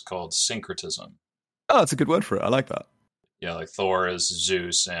ones is called syncretism. Oh, that's a good word for it. I like that. Yeah, like Thor is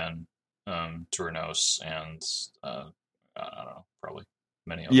Zeus and Turanos and I don't know, probably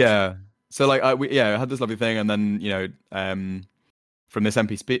many others. Yeah. So like I had this lovely thing, and then from this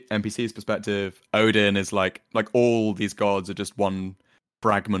NPC's perspective, Odin is like all these gods are just one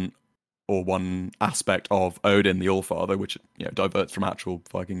fragment or one aspect of Odin, the Allfather, which diverts from actual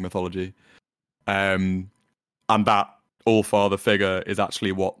Viking mythology. And that Allfather figure is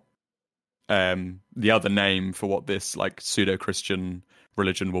actually what the other name for what this like pseudo-Christian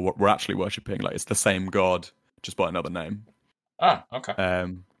religion we're actually worshipping. Like it's the same god, just by another name. Ah, okay.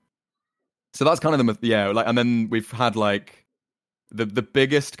 So that's kind of and then we've had like the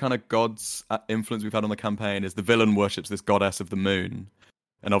biggest kind of god's influence we've had on the campaign is the villain worships this goddess of the moon,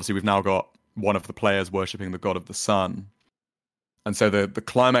 and obviously we've now got one of the players worshipping the god of the sun. And so the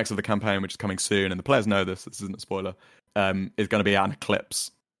climax of the campaign, which is coming soon, and the players know this isn't a spoiler, is going to be an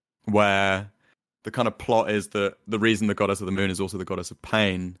eclipse, where the kind of plot is that the reason the goddess of the moon is also the goddess of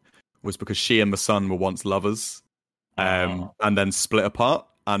pain was because she and the sun were once lovers, and then split apart,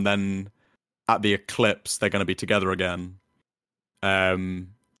 and then at the eclipse they're going to be together again. And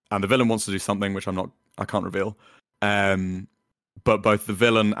the villain wants to do something which I can't reveal. But both the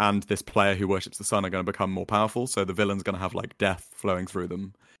villain and this player who worships the sun are going to become more powerful. So the villain's going to have like death flowing through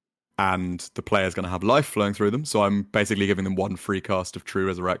them, and the player's going to have life flowing through them. So I'm basically giving them one free cast of True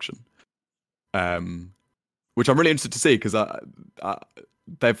Resurrection, which I'm really interested to see because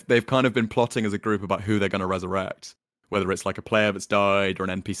they've kind of been plotting as a group about who they're going to resurrect, whether it's like a player that's died or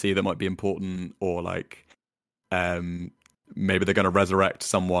an NPC that might be important, or like maybe they're going to resurrect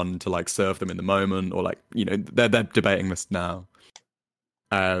someone to like serve them in the moment, or like they're debating this now.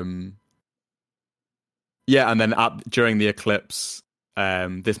 And then during the eclipse,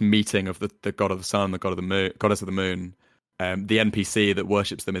 this meeting of the god of the sun, the god of the moon, goddess of the moon, the NPC that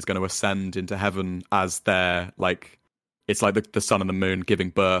worships them is going to ascend into heaven as their like, it's like the sun and the moon giving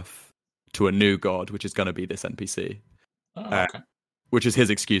birth to a new god, which is going to be this NPC. Okay. Which is his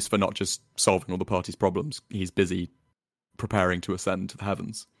excuse for not just solving all the party's problems. He's busy preparing to ascend to the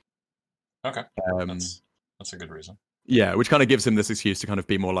heavens. Okay, that's a good reason. Yeah, which kind of gives him this excuse to kind of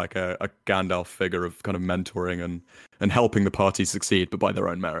be more like a Gandalf figure of kind of mentoring and helping the party succeed, but by their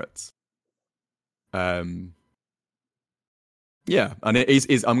own merits. And it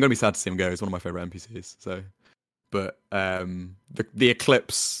is I'm going to be sad to see him go. He's one of my favorite NPCs. So, but the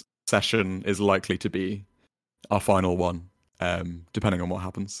eclipse session is likely to be our final one, depending on what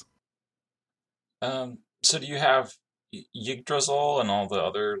happens. So do you have Yggdrasil and all the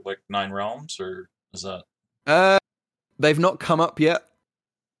other like 9 realms, or is that? They've not come up yet.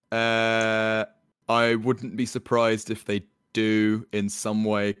 I wouldn't be surprised if they do in some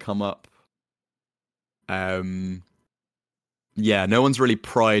way come up. No one's really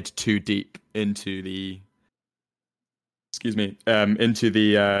pried too deep into the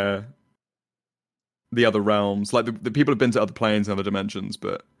other realms. Like the people have been to other planes and other dimensions,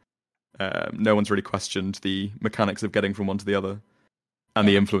 but no one's really questioned the mechanics of getting from one to the other. And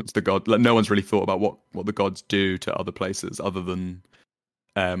the influence the god. Like, no one's really thought about what the gods do to other places other than,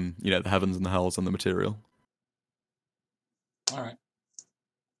 the heavens and the hells and the material. All right.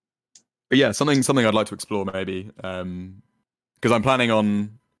 But yeah, something I'd like to explore maybe, because I'm planning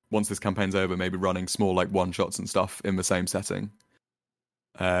on, once this campaign's over, maybe running small like one shots and stuff in the same setting,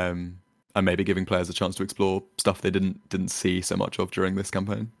 and maybe giving players a chance to explore stuff they didn't see so much of during this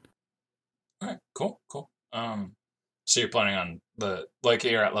campaign. All right, cool. So you're planning on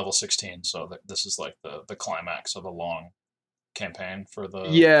you're at level 16, so this is like the climax of a long campaign for the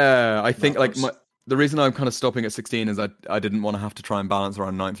Yeah, I think like books. the reason I'm kind of stopping at 16 is I didn't want to have to try and balance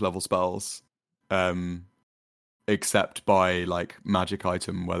around 9th level spells, except by like magic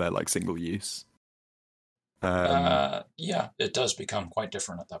item where they're like single use. Yeah, it does become quite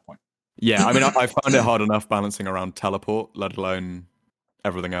different at that point. Yeah, I mean I found it hard enough balancing around teleport, let alone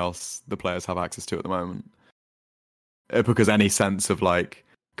everything else the players have access to at the moment. Because any sense of like,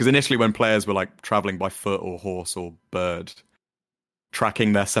 because initially when players were like traveling by foot or horse or bird,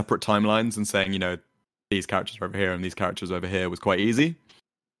 tracking their separate timelines and saying, these characters are over here and these characters are over here was quite easy.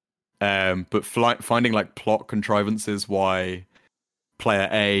 But finding like plot contrivances why player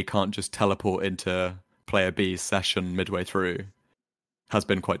A can't just teleport into player B's session midway through has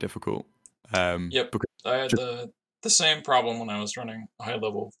been quite difficult. Yep, I had the same problem when I was running high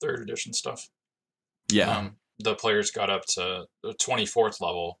level 3rd edition stuff. Yeah. The players got up to the 24th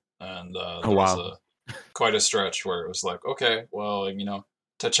level, and Oh wow. quite a stretch where it was like, okay, well,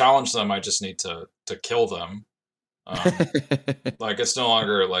 to challenge them, I just need to kill them. Like it's no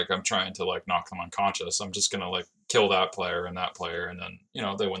longer like I'm trying to like knock them unconscious. I'm just gonna like kill that player, and then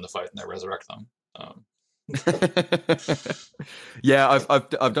they win the fight and they resurrect them. Yeah,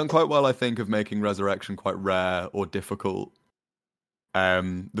 I've done quite well, I think, of making resurrection quite rare or difficult.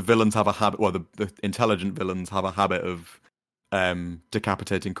 The villains have a habit, well, the intelligent villains have a habit of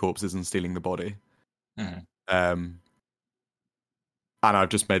decapitating corpses and stealing the body. Mm-hmm. And I've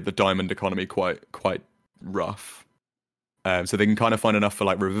just made the diamond economy quite rough. So they can kind of find enough for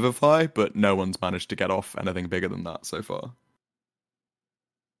like revivify, but no one's managed to get off anything bigger than that so far.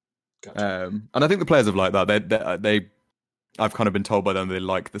 Gotcha. And I think the players have liked that. They I've kind of been told by them they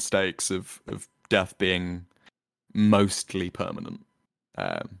like the stakes of death being mostly permanent,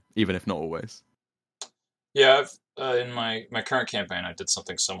 even if not always. Yeah, in my current campaign, I did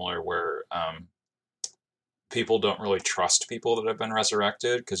something similar where people don't really trust people that have been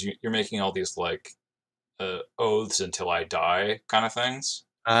resurrected because you're making all these like oaths until I die kind of things.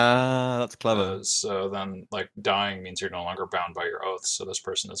 Ah, that's clever. So then, like, dying means you're no longer bound by your oaths, so this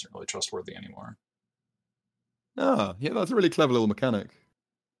person isn't really trustworthy anymore. Ah, yeah, that's a really clever little mechanic.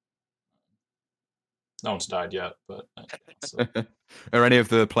 No one's died yet, but Are any of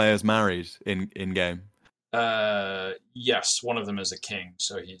the players married in game? yes, one of them is a king,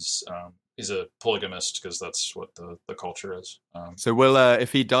 so he's a polygamist because that's what the culture is. So will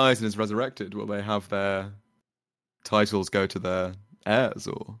if he dies and is resurrected, will they have their titles go to their heirs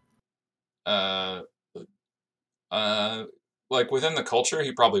or? Uh, like within the culture,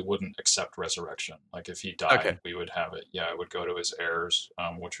 he probably wouldn't accept resurrection. Like if he died, Okay. we would have it. Yeah, it would go to his heirs,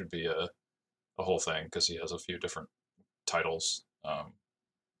 which would be a whole thing because he has a few different titles.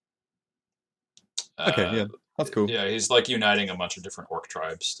 Okay, yeah, that's cool. Yeah, he's like uniting a bunch of different orc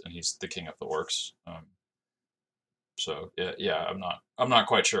tribes, and he's the king of the orcs. So yeah, I'm not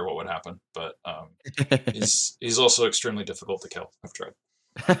quite sure what would happen, but he's also extremely difficult to kill. I've tried.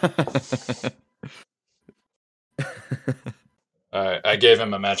 I gave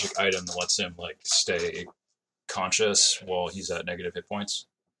him a magic item that lets him like stay conscious while he's at negative hit points.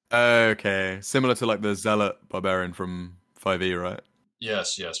 Okay, similar to like the zealot barbarian from 5e, right?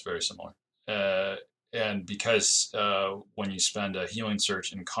 Yes, very similar. And because when you spend a healing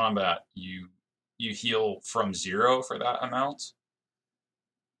search in combat, you heal from 0 for that amount.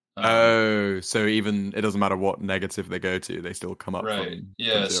 So even it doesn't matter what negative they go to, they still come up right. from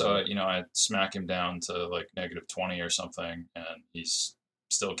Yeah, zero. so I smack him down to like negative 20 or something, and he's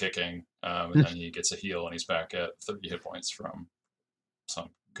still kicking, and then he gets a heal, and he's back at 30 hit points from some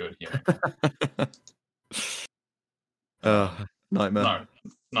good healing. Nightmare.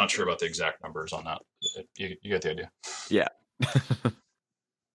 Not sure about the exact numbers on that. You get the idea. Yeah.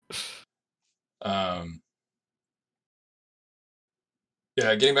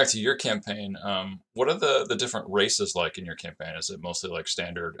 Yeah, getting back to your campaign, what are the different races like in your campaign? Is it mostly like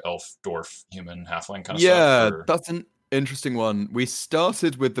standard elf, dwarf, human, halfling kind of stuff? Yeah, Or? that's an interesting one. We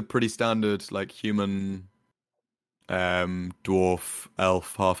started with the pretty standard like human, dwarf,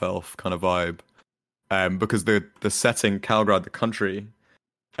 elf, half elf kind of vibe. Because the setting, Kalgrad, the country,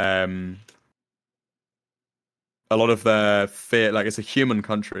 a lot of their fear, like it's a human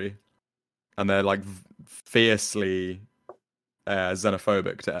country, and they're like fiercely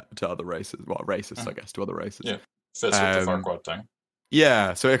xenophobic to other races. Well, racist, I guess, to other races. Yeah, fits with the Farquaad thing.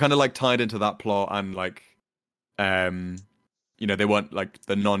 Yeah, so it kind of like tied into that plot, and like they weren't like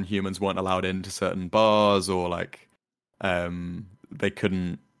the non-humans weren't allowed into certain bars, or like they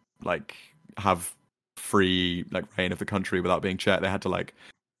couldn't like have free like reign of the country without being checked. They had to like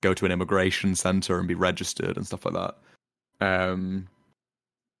go to an immigration center and be registered and stuff like that.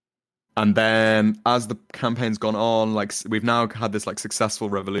 And then as the campaign's gone on, like we've now had this like successful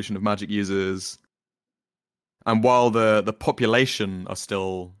revolution of magic users. And while the population are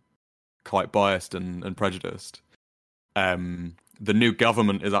still quite biased and prejudiced, the new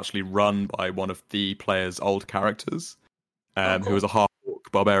government is actually run by one of the player's old characters, Cool. who was a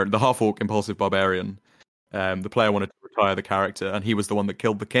half-orc barbarian, the half-orc impulsive barbarian. The player wanted to retire the character, and he was the one that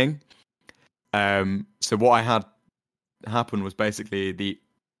killed the king. So what I had happen was basically the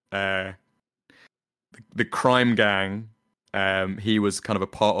crime gang he was kind of a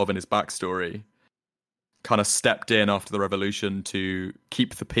part of in his backstory kind of stepped in after the revolution to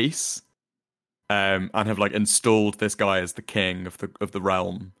keep the peace, and have like installed this guy as the king of the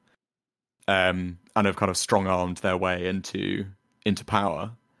realm, and have kind of strong-armed their way into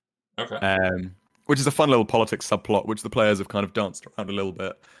power. Okay. Which is a fun little politics subplot, which the players have kind of danced around a little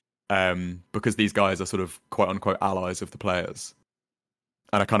bit, because these guys are sort of quote unquote allies of the players,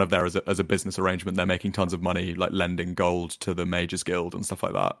 and are kind of there as a business arrangement. They're making tons of money, like lending gold to the Mages Guild and stuff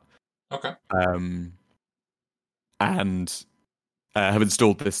like that. Okay. And have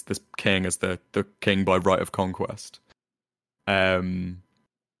installed this king as the king by right of conquest. Yeah,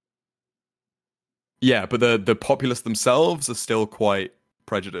 but the populace themselves are still quite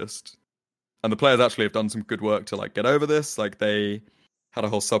prejudiced, and the players actually have done some good work to like get over this. Like they had a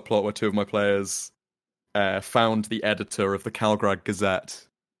whole subplot where two of my players found the editor of the Kalgrad Gazette,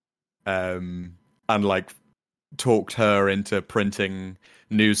 and like talked her into printing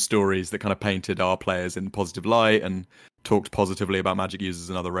news stories that kind of painted our players in positive light and talked positively about magic users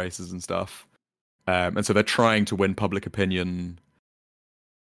and other races and stuff. And so they're trying to win public opinion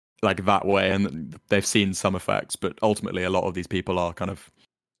like that way, and they've seen some effects, but ultimately a lot of these people are kind of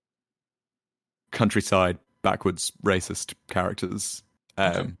countryside, backwards, racist characters.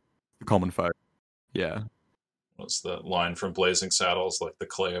 The common folk. Yeah. What's the line from Blazing Saddles? Like the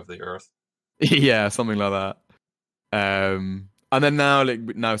clay of the earth. Yeah, something like that. And then now,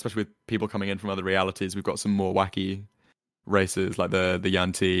 especially with people coming in from other realities, we've got some more wacky races, like the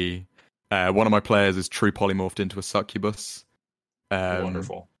Yanti. One of my players is true polymorphed into a succubus.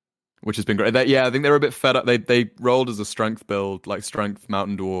 Wonderful. Which has been great. I think they're a bit fed up. They rolled as a strength build, like strength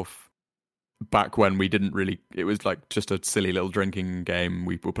mountain dwarf, back when we didn't really. It was like just a silly little drinking game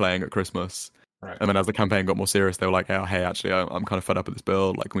we were playing at Christmas. Right. And then as the campaign got more serious, they were like, "Oh, hey, actually, I'm kind of fed up with this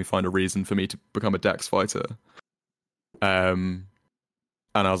build. Like, can we find a reason for me to become a dex fighter?" And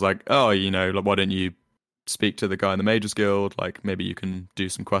I was like, "Oh, like, why don't you speak to the guy in the Mages Guild? Like, maybe you can do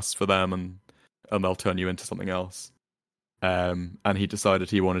some quests for them, and they'll turn you into something else." And he decided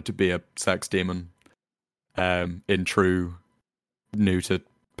he wanted to be a sex demon, in true new to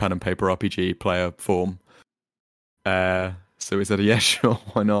pen and paper RPG player form. So we said, "Yeah, sure,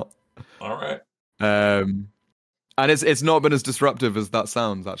 why not?" All right. And it's not been as disruptive as that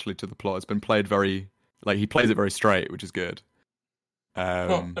sounds actually to the plot. It's been played very he plays it very straight, which is good.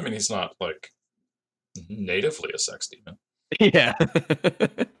 Well, I mean, he's not like natively a sex demon. Yeah.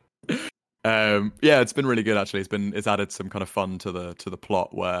 Yeah, it's been really good actually. It's added some kind of fun to the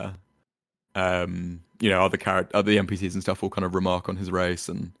plot where other NPCs and stuff will kind of remark on his race,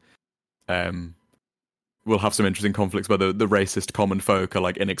 and we'll have some interesting conflicts where the racist common folk are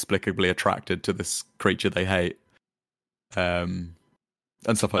like inexplicably attracted to this creature they hate, and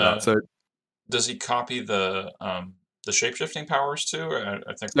stuff like that. So does he copy the shape-shifting powers too? I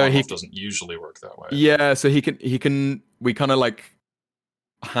think so Warlock doesn't usually work that way. Yeah, so he can. We kind of like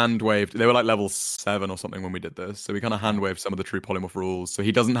hand waved. They were like level 7 or something when we did this, so we kind of hand waved some of the true polymorph rules. So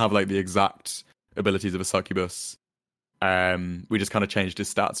he doesn't have like the exact abilities of a succubus. We just kind of changed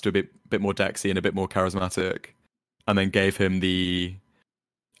his stats to a bit more dexy and a bit more charismatic, and then gave him the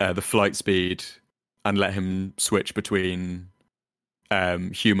flight speed and let him switch between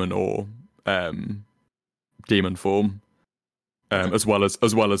human or demon form, as well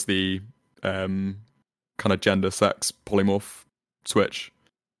as the kind of gender sex polymorph switch,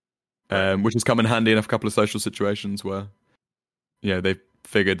 which has come in handy in a couple of social situations where they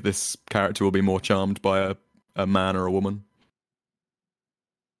figured this character will be more charmed by a man or a woman.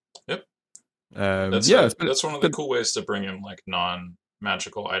 Yep. That's one of the cool ways to bring in like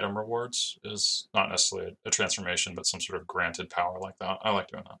non-magical item rewards, is not necessarily a transformation, but some sort of granted power like that. I like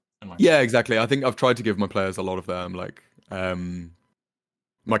doing that. Yeah, exactly. I think I've tried to give my players a lot of them. Like,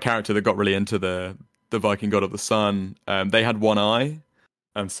 my character that got really into the the Viking god of the sun, they had one eye,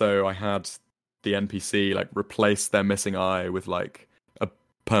 and so I had the NPC like replace their missing eye with like a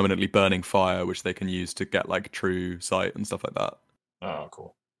permanently burning fire, which they can use to get like true sight and stuff like that. Oh,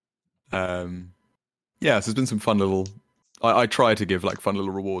 cool. Yeah, so there's been some fun little. I try to give like fun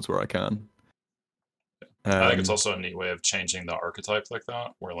little rewards where I can. I think it's also a neat way of changing the archetype like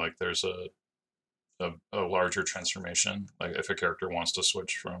that, where like there's a larger transformation. Like if a character wants to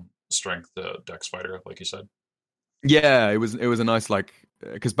switch from strength to dex fighter, like you said. Yeah, it was a nice like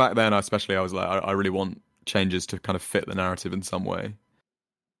because back then especially I was like I really want changes to kind of fit the narrative in some way.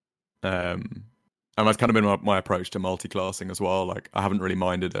 And that's kind of been my approach to multi-classing as well. Like I haven't really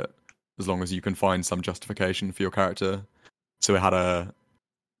minded it as long as you can find some justification for your character. So we had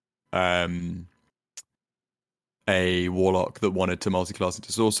a warlock that wanted to multi-class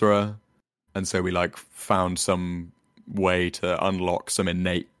into sorcerer, and so we like found some way to unlock some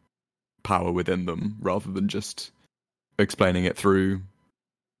innate power within them rather than just explaining it through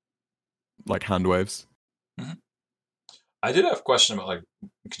like hand waves. Mm-hmm. I did have a question about like,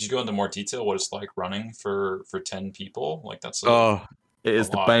 could you go into more detail what it's like running for 10 people? Like that's it is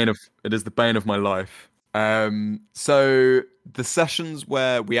the bane of my life. So the sessions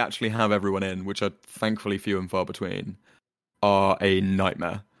where we actually have everyone in, which are thankfully few and far between, are a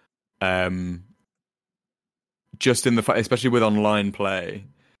nightmare. Just in especially with online play,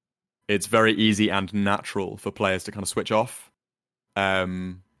 it's very easy and natural for players to kind of switch off.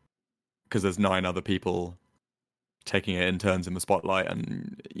 Because there's 9 other people taking it in turns in the spotlight,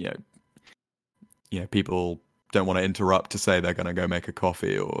 and people don't want to interrupt to say they're going to go make a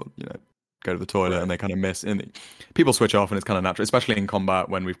coffee or go to the toilet, right. And they kind of miss. And people switch off, and it's kind of natural, especially in combat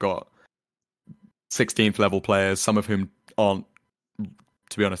when we've got 16th level players, some of whom aren't,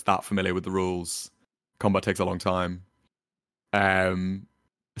 to be honest, that familiar with the rules. Combat takes a long time.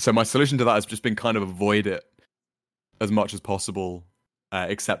 So my solution to that has just been kind of avoid it as much as possible,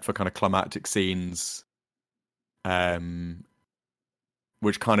 except for kind of climactic scenes,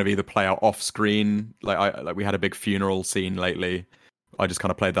 which kind of either play out off screen. Like we had a big funeral scene lately. I just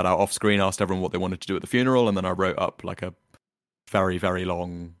kind of played that out off screen, asked everyone what they wanted to do at the funeral, and then I wrote up like a very, very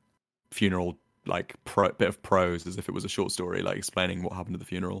long funeral like bit of prose as if it was a short story, like explaining what happened at the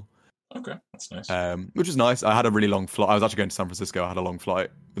funeral. Okay, that's nice. Which is nice. I had a really long flight. I was actually going to San Francisco. I had a long flight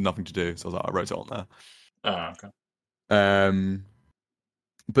with nothing to do, so I was like, I wrote it on there. Oh, okay.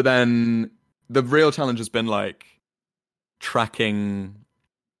 But then the real challenge has been like tracking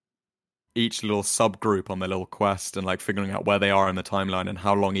each little subgroup on their little quest and like figuring out where they are in the timeline and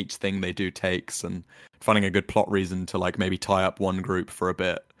how long each thing they do takes, and finding a good plot reason to like maybe tie up one group for a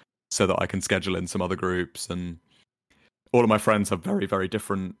bit so that I can schedule in some other groups. And all of my friends have very, very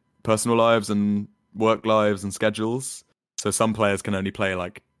different personal lives and work lives and schedules. So some players can only play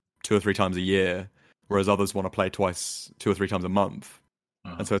like 2 or 3 times a year, whereas others want to play 2 or 3 times a month.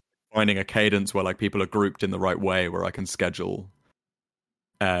 Uh-huh. And so finding a cadence where like people are grouped in the right way, where I can schedule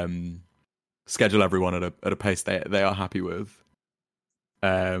everyone at a pace they are happy with.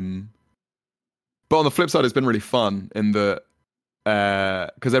 But on the flip side, it's been really fun in that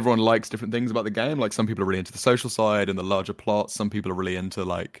because everyone likes different things about the game. Like some people are really into the social side and the larger plot. Some people are really into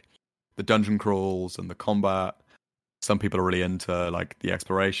like the dungeon crawls and the combat. Some people are really into like the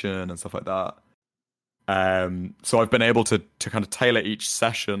exploration and stuff like that. So I've been able to kind of tailor each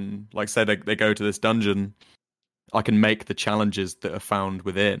session. Like say they go to this dungeon, I can make the challenges that are found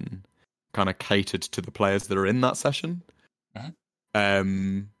within kind of catered to the players that are in that session. Uh-huh.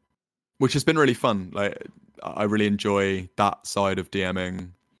 Which has been really fun. Like I really enjoy that side of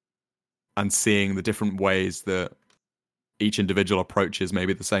DMing and seeing the different ways that each individual approaches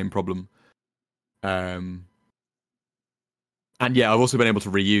maybe the same problem. And yeah, I've also been able to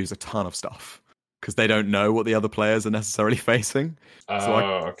reuse a ton of stuff because they don't know what the other players are necessarily facing.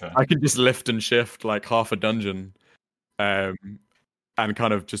 So I can just lift and shift like half a dungeon, and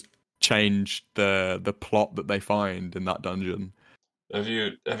kind of just change the plot that they find in that dungeon. Have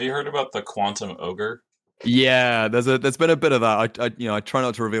you heard about the quantum ogre? Yeah, there's been a bit of that. I try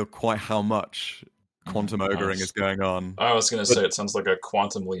not to reveal quite how much quantum ogering is going on. I was going to say it sounds like a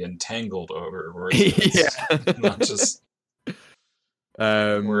quantumly entangled ogre, where it's not just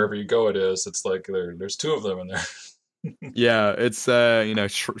wherever you go. It is. It's like there's 2 of them in there. Yeah, it's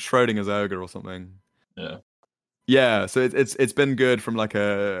Schrodinger's ogre or something. Yeah. Yeah, so it's been good from like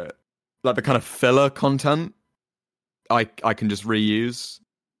the kind of filler content. I can just reuse.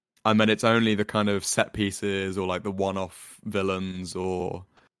 And then it's only the kind of set pieces or like the one-off villains or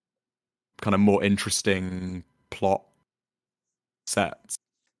kind of more interesting plot sets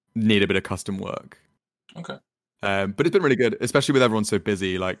need a bit of custom work. Okay. But it's been really good, especially with everyone so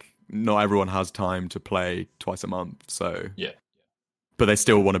busy. Like not everyone has time to play twice a month. So yeah. but they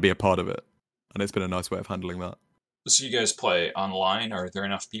still want to be a part of it, and it's been a nice way of handling that. So you guys play online? Are there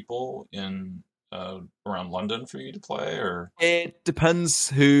enough people in around London for you to play, or? It depends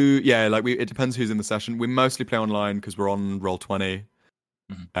who. Yeah, like it depends who's in the session. We mostly play online because we're on Roll20.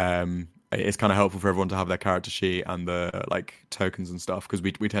 Mhm. It's kind of helpful for everyone to have their character sheet and the like tokens and stuff because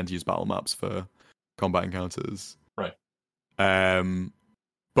we tend to use battle maps for combat encounters. Right.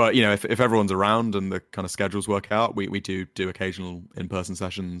 But you know, if everyone's around and the kind of schedules work out, we do occasional in-person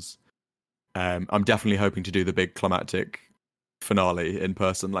sessions. I'm definitely hoping to do the big climactic finale in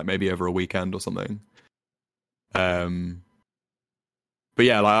person, like maybe over a weekend or something. But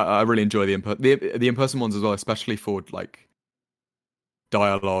yeah, like, I really enjoy the in-person ones as well, especially for like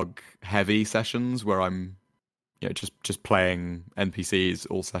dialogue heavy sessions where I'm just playing NPCs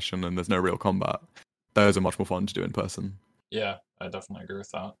all session and there's no real combat. Those are much more fun to do in person. Yeah, I definitely agree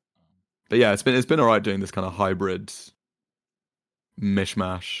with that. But yeah, it's been all right doing this kind of hybrid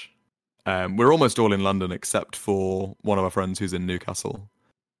mishmash. We're almost all in London except for one of our friends who's in Newcastle,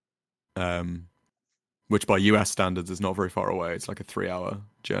 which by US standards is not very far away. It's like a 3-hour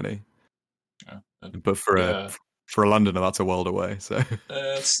journey. Yeah, But for a Londoner, that's a world away. So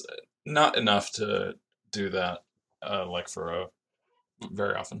it's not enough to do that like for a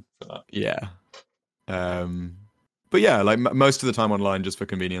very often for that. Yeah. But yeah, like most of the time online, just for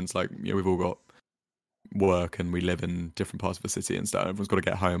convenience. Like we've all got work and we live in different parts of the city and stuff. Everyone's got to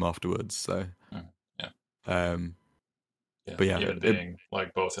get home afterwards. So Yeah. Yeah. But yeah, Even being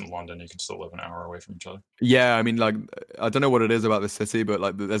like both in London, you can still live an hour away from each other. Yeah, I mean, like I don't know what it is about this city, but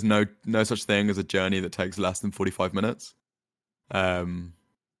like there's no such thing as a journey that takes less than 45 minutes.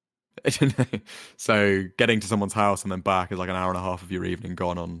 So getting to someone's house and then back is like an hour and a half of your evening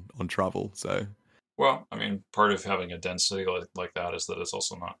gone on travel. So well, I mean, part of having a dense city like that is that it's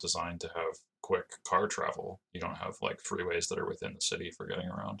also not designed to have quick car travel. You don't have like freeways that are within the city for getting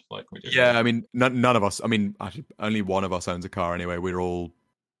around like we do. Yeah, I mean, none of us. I mean, actually, only one of us owns a car anyway. We're all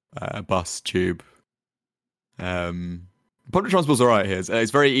bus, tube. Public transport's all right here.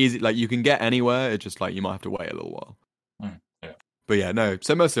 It's very easy. Like you can get anywhere. It's just like you might have to wait a little while. Yeah. But yeah, no.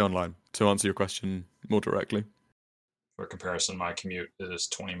 So mostly online. To answer your question more directly. For comparison, my commute is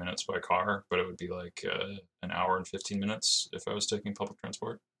 20 minutes by car, but it would be like an hour and 15 minutes if I was taking public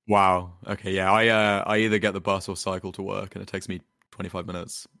transport. Wow. Okay. Yeah. I either get the bus or cycle to work, and it takes me 25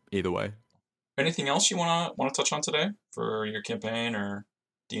 minutes either way. Anything else you wanna touch on today for your campaign or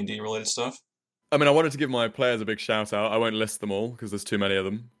D&D related stuff? I mean, I wanted to give my players a big shout out. I won't list them all because there's too many of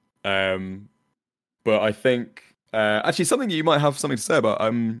them. But I think actually something you might have something to say about.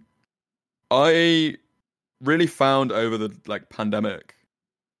 I really found over the like pandemic,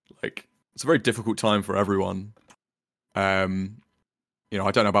 like it's a very difficult time for everyone. You know,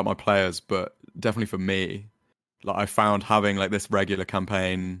 I don't know about my players, but definitely for me, like I found having like this regular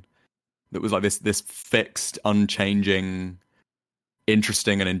campaign that was like this fixed, unchanging,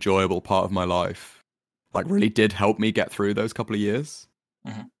 interesting and enjoyable part of my life, like really did help me get through those couple of years.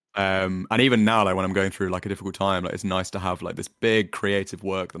 Mm-hmm. And even now, like when I'm going through like a difficult time, like it's nice to have like this big creative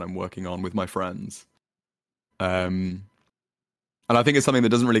work that I'm working on with my friends. And I think it's something that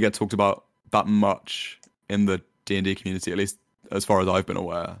doesn't really get talked about that much in the D&D community, at least as far as I've been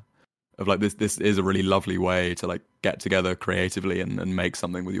aware. Of like this is a really lovely way to like get together creatively and make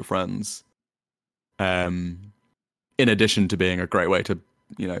something with your friends. In addition to being a great way to,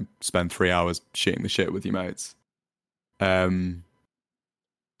 you know, spend 3 hours shooting the shit with your mates.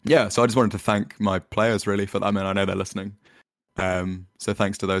 Yeah, so I just wanted to thank my players really for that. I mean, I know they're listening. So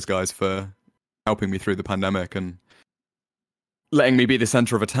thanks to those guys for helping me through the pandemic and letting me be the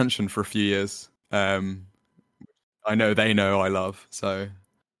center of attention for a few years. I know they know I love, so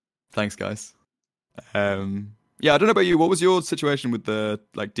thanks guys. Yeah, I don't know about you. What was your situation with the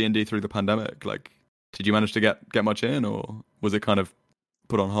like D&D through the pandemic? Like, did you manage to get much in, or was it kind of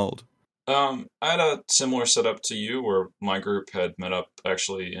put on hold? I had a similar setup to you where my group had met up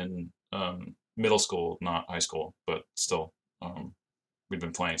actually in middle school, not high school, but still. We'd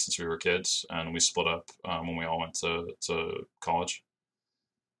been playing since we were kids, and we split up when we all went to college.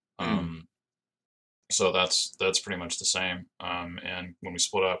 So that's pretty much the same. And when we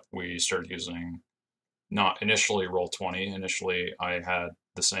split up, we started using not initially Roll20. Initially, I had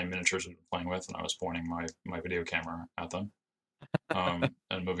the same miniatures we'd been playing with, and I was pointing my video camera at them and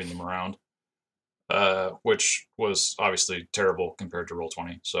moving them around, which was obviously terrible compared to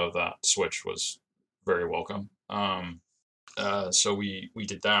Roll20. So that switch was very welcome. So we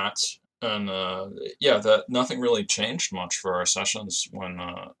did that, and yeah, that nothing really changed much for our sessions when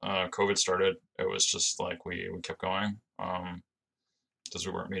COVID started. It was just like we kept going. because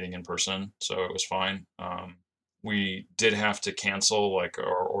we weren't meeting in person, so it was fine. We did have to cancel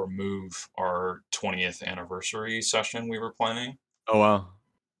or move our 20th anniversary session we were planning. Oh wow.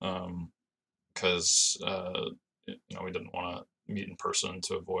 Because we didn't want to meet in person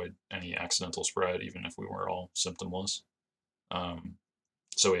to avoid any accidental spread, even if we were all symptomless.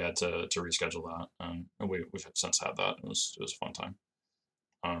 So we had to reschedule that, and we've since had that. It was a fun time.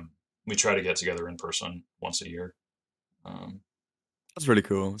 We try to get together in person once a year. That's really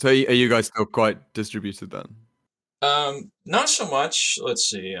cool. So are you guys still quite distributed then? Not so much. Let's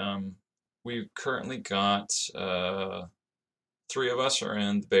see. We've currently got 3 of us are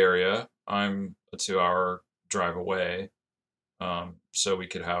in the Bay Area. I'm a 2-hour drive away. So we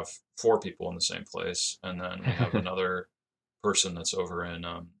could have 4 people in the same place, and then we have another person that's over in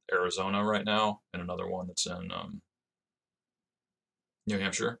Arizona right now, and another one that's in New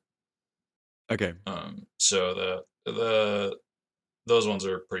Hampshire. Okay. So those ones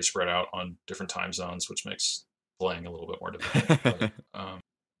are pretty spread out on different time zones, which makes playing a little bit more difficult.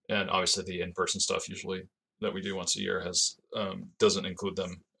 And obviously the in-person stuff usually that we do once a year doesn't include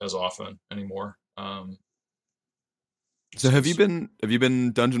them as often anymore. So have you been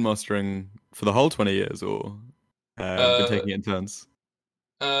dungeon mastering for the whole 20 years, or been taking it in turns?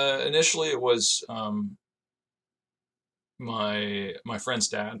 Initially, it was my friend's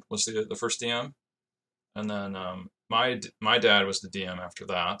dad was the first DM, and then my dad was the DM after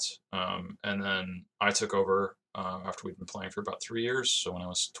that, and then I took over after we'd been playing for about 3 years. So when I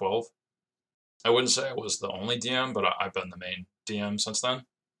was 12, I wouldn't say I was the only DM, but I've been the main DM since then.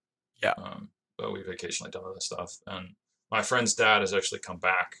 Yeah. But we've occasionally done other stuff, and my friend's dad has actually come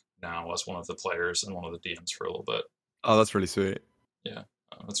back now as one of the players and one of the DMs for a little bit. Oh, that's really sweet. Yeah,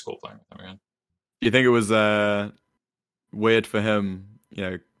 that's cool playing with him again. Do you think it was weird for him,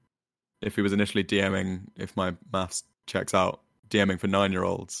 if he was initially DMing, if my maths checks out, DMing for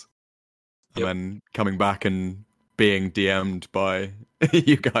 9-year-olds, and then coming back and being DM'd by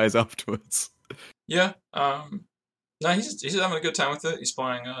you guys afterwards? Yeah. No, he's having a good time with it. He's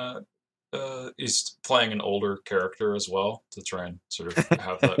playing an older character as well to try and sort of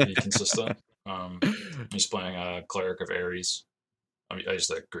have that be consistent. He's playing a cleric of Ares. I use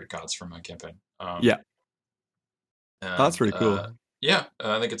the Greek gods from my campaign. Yeah. And, that's really cool. Yeah,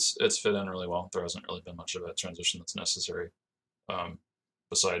 I think it's fit in really well. There hasn't really been much of a transition that's necessary,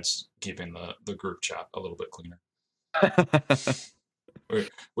 besides keeping the group chat a little bit cleaner.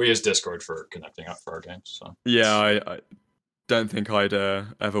 we use Discord for connecting up for our games. So yeah, I don't think I'd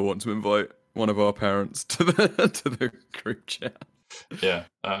ever want to invite one of our parents to the group chat. Yeah,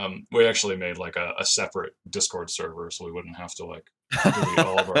 we actually made like a separate Discord server, so we wouldn't have to delete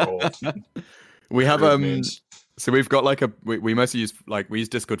all of our old. We have so we've got we mostly use we use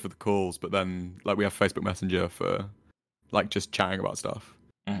Discord for the calls, but then we have Facebook Messenger for just chatting about stuff.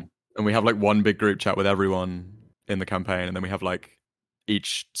 Mm. And we have one big group chat with everyone in the campaign, and then we have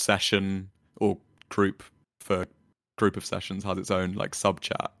each session or group of sessions has its own sub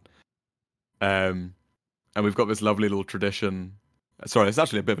chat. And we've got this lovely little tradition. Sorry, it's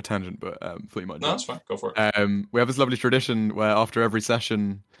actually a bit of a tangent, but thought you might. No, that's fine. Go for it. We have this lovely tradition where after every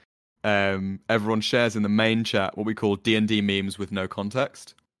session, everyone shares in the main chat what we call D&D memes with no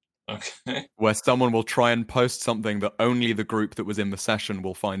context. Okay. Where someone will try and post something that only the group that was in the session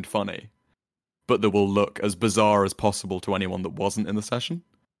will find funny, but that will look as bizarre as possible to anyone that wasn't in the session.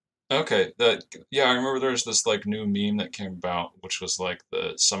 Okay, I remember there's this new meme that came about, which was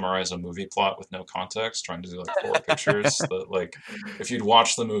the summarize a movie plot with no context, trying to do 4 pictures that if you'd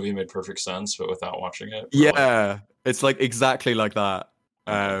watched the movie made perfect sense, but without watching it. Yeah, it's exactly like that.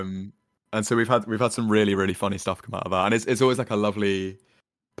 Okay. And so we've had some really, really funny stuff come out of that, and it's always a lovely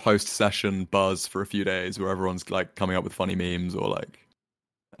post-session buzz for a few days where everyone's coming up with funny memes or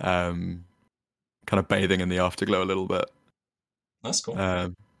kind of bathing in the afterglow a little bit. That's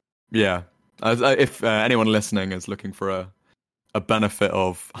cool. Yeah, if anyone listening is looking for a benefit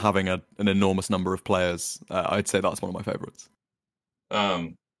of having an enormous number of players, I'd say that's one of my favorites.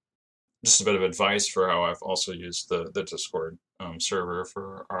 Just a bit of advice for how I've also used the Discord server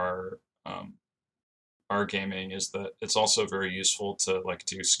for our gaming is that it's also very useful to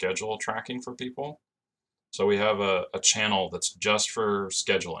do schedule tracking for people. So we have a channel that's just for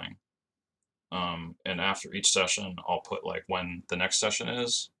scheduling. And after each session, I'll put when the next session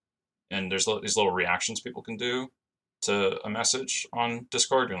is. And there's these little reactions people can do to a message on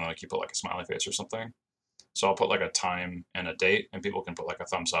Discord. You put a smiley face or something. So I'll put a time and a date, and people can put a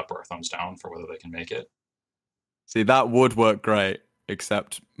thumbs up or a thumbs down for whether they can make it. See, that would work great,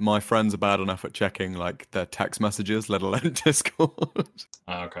 except my friends are bad enough at checking their text messages, let alone Discord.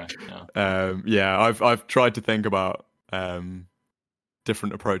 Okay. Yeah. I've tried to think about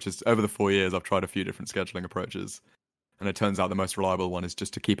different approaches. Over the 4 years, I've tried a few different scheduling approaches, and it turns out the most reliable one is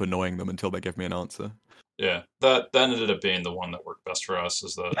just to keep annoying them until they give me an answer. Yeah, that ended up being the one that worked best for us.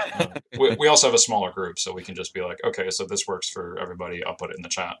 Is that we also have a smaller group, so we can just be like, okay, so this works for everybody. I'll put it in the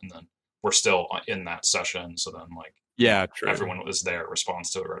chat, and then we're still in that session. So then, like, Yeah, true. everyone was there,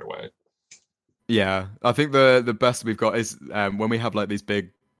 responds to it right away. Yeah, I think the best we've got is when we have like these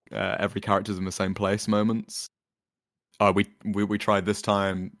big every character's in the same place moments. We tried this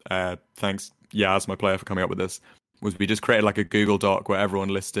time. Thanks, Yaz, my player, for coming up with this. Was we just created like a Google Doc where everyone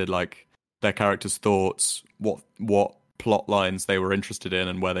listed like their character's thoughts, what plot lines they were interested in,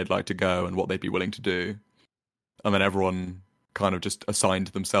 and where they'd like to go, and what they'd be willing to do, and then everyone kind of just assigned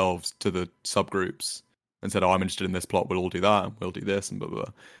themselves to the subgroups and said, "Oh, I'm interested in this plot. We'll all do that. We'll do this," and blah blah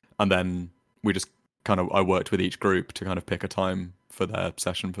blah. And then we just I worked with each group to kind of pick a time for their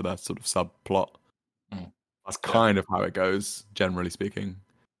session for their sort of subplot. That's kind of how it goes, generally speaking.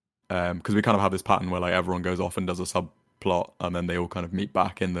 Because we kind of have this pattern where like everyone goes off and does a subplot, and then they all kind of meet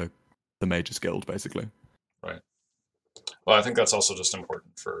back in the Mages Guild, basically. Right. Well, I think that's also just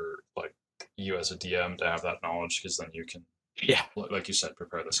important for like you as a DM to have that knowledge, because then you can, like you said,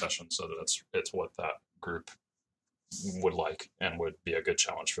 prepare the session so that it's what that group would like and would be a good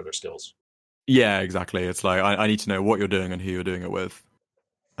challenge for their skills. Yeah, exactly. It's like I need to know what you're doing and who you're doing it with.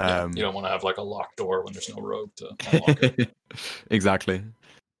 You don't want to have like a locked door when there's no rogue to unlock it. Exactly.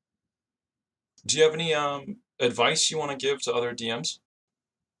 Do you have any advice you want to give to other DMs?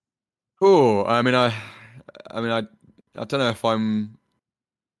 Oh, I don't know if I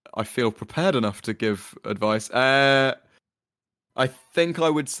feel prepared enough to give advice. I think I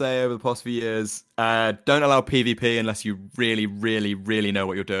would say over the past few years, don't allow PvP unless you really, really, really know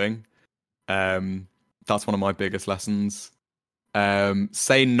what you're doing. That's one of my biggest lessons.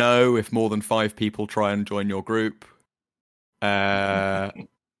 Say no if more than 5 people try and join your group.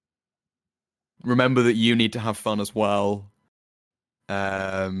 Remember that you need to have fun as well.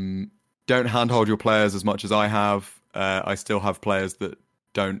 Don't handhold your players as much as I have. I still have players that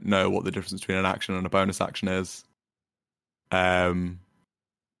don't know what the difference between an action and a bonus action is.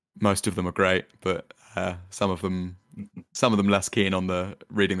 Most of them are great, but some of them less keen on the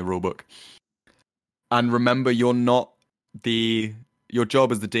reading the rulebook. And remember, your job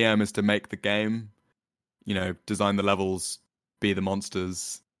as the DM is to make the game. You know, design the levels, be the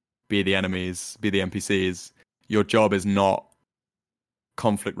monsters, be the enemies, be the NPCs. Your job is not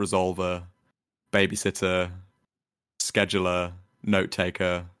conflict resolver, babysitter, scheduler, note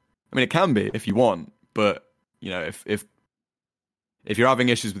taker. I mean, it can be if you want, but you know, if you're having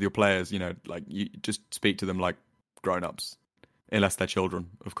issues with your players, you know, like you just speak to them like grown-ups, unless they're children,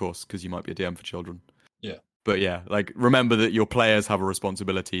 of course, because you might be a DM for children. Yeah. But yeah, like remember that your players have a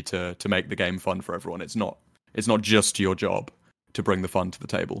responsibility to make the game fun for everyone. It's not just your job to bring the fun to the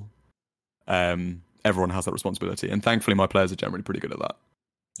table. Everyone has that responsibility, and thankfully, my players are generally pretty good at that.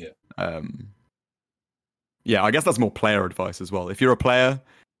 Yeah. Yeah, I guess that's more player advice as well. If you're a player,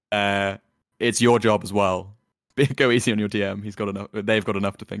 it's your job as well. Go easy on your DM. They've got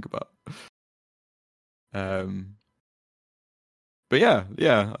enough to think about. But yeah,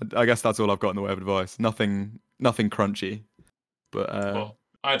 I guess that's all I've got in the way of advice. Nothing crunchy. But well,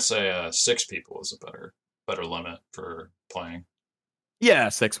 I'd say 6 people is a better limit for playing. Yeah,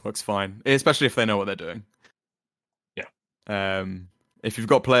 6 works fine, especially if they know what they're doing. Yeah. If you've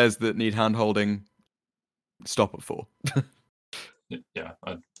got players that need hand holding, stop at 4. Yeah,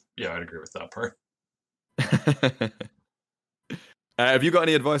 I'd agree with that part. Have you got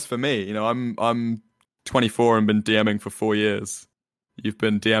any advice for me? You know, I'm 24 and been DMing for 4 years. You've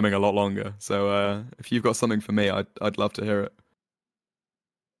been DMing a lot longer, so if you've got something for me, I'd love to hear it.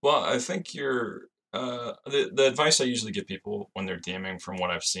 Well, I think you're the advice I usually give people when they're DMing, from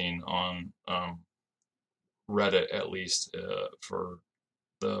what I've seen on Reddit at least, for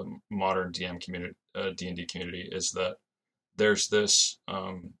the modern DM community, D&D community, is that there's this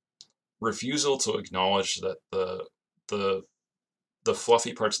refusal to acknowledge that the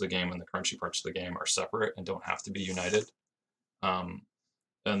fluffy parts of the game and the crunchy parts of the game are separate and don't have to be united. And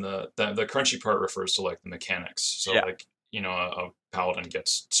the crunchy part refers to like the mechanics. So like, you know, a paladin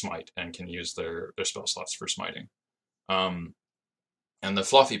gets smite and can use their spell slots for smiting. And the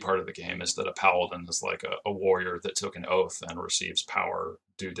fluffy part of the game is that a paladin is like a warrior that took an oath and receives power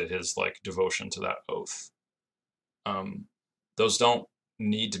due to his like devotion to that oath. Those don't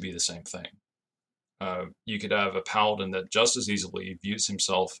need to be the same thing. You could have a paladin that just as easily views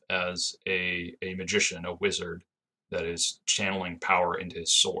himself as a magician, a wizard, that is channeling power into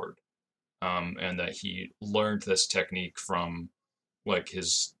his sword, and that he learned this technique from like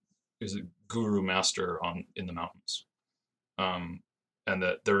his guru master in the mountains. and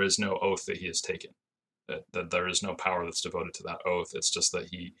that there is no oath that he has taken. That there is no power that's devoted to that oath. It's just that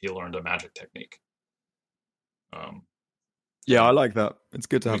he learned a magic technique. Yeah, I like that. It's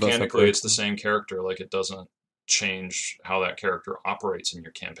good to have that Mechanically, it's the separation. same character. Like, it doesn't change how that character operates in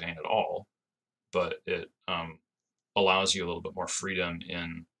your campaign at all, but it allows you a little bit more freedom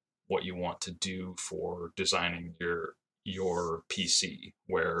in what you want to do for designing your PC,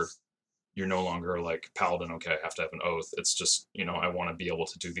 where you're no longer like paladin. Okay, I have to have an oath. It's just, I want to be able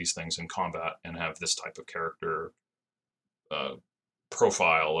to do these things in combat and have this type of character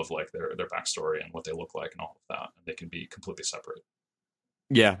profile of like their backstory and what they look like and all of that, and they can be completely separate.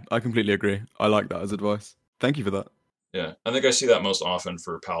 Yeah, I completely agree. I like that as advice. Thank you for that. Yeah, I think I see that most often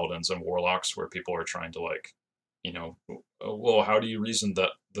for paladins and warlocks, where people are trying to like, well, how do you reason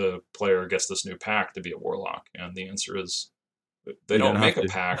that the player gets this new pack to be a warlock? And the answer is they You don't don't make have a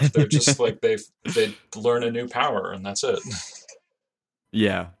to. pact. They're just like they learn a new power, and that's it.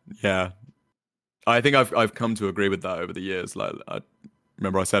 Yeah, yeah. I think I've come to agree with that over the years. Like, I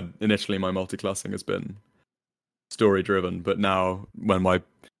remember I said initially my multi-classing has been story driven, but now when my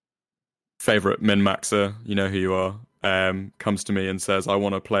favorite min-maxer, you know who you are, comes to me and says, I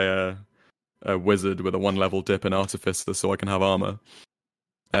want to play a wizard with a 1-level dip in artificer so I can have armor.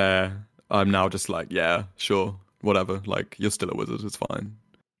 I'm now just like, yeah, sure, whatever. Like, you're still a wizard, it's fine.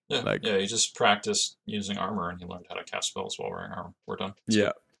 Yeah, Like, yeah. You just practice using armor, and you learned how to cast spells while wearing armor. We're done. That's yeah,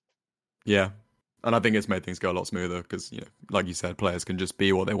 good. yeah. And I think it's made things go a lot smoother because, like you said, players can just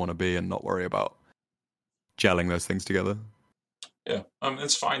be what they want to be and not worry about gelling those things together. Yeah,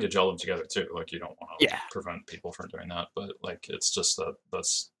 it's fine to gel them together too. Like, you don't want to Yeah. prevent people from doing that, but like, it's just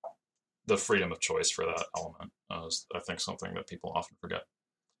that's the freedom of choice for that element. Is, I think, something that people often forget.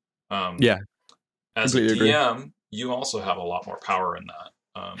 Yeah, As a completely agree. DM, you also have a lot more power in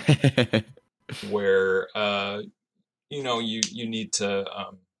that, where you need to.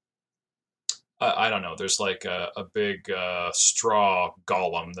 I don't know. There's like a big straw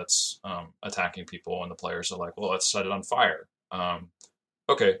golem that's attacking people, and the players are like, "Well, let's set it on fire."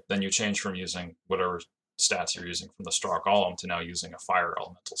 Okay, then you change from using whatever stats you're using from the straw golem to now using a fire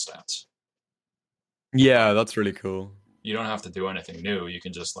elemental stats. Yeah, that's really cool. You don't have to do anything new. You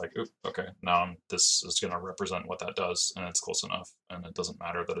can just like, okay, now this is going to represent what that does, and it's close enough. And it doesn't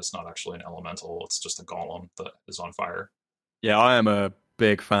matter that it's not actually an elemental; it's just a golem that is on fire. Yeah, I am a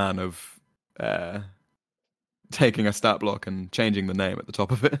big fan of taking a stat block and changing the name at the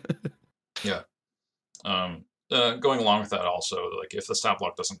top of it. Yeah. Going along with that, also, like, if the stat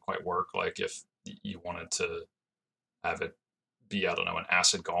block doesn't quite work, like if you wanted to have it be, I don't know, an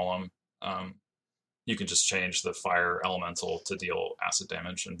acid golem, you can just change the fire elemental to deal acid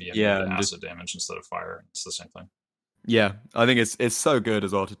damage and be immune Yeah, to and just acid damage instead of fire. It's the same thing. yeah, I think it's so good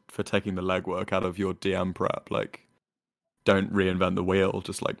as well for taking the legwork out of your DM prep. Like, don't reinvent the wheel.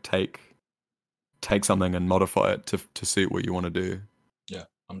 Just like take something and modify it to suit what you want to do. Yeah,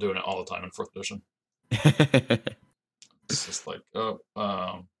 I'm doing it all the time in 4th edition. It's just like,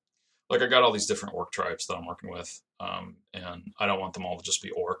 like, I got all these different orc tribes that I'm working with, and I don't want them all to just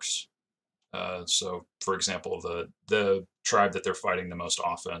be orcs. So, for example, the tribe that they're fighting the most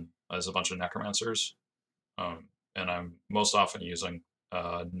often is a bunch of necromancers, and I'm most often using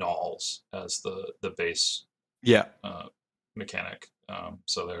gnolls as the base Yeah. mechanic.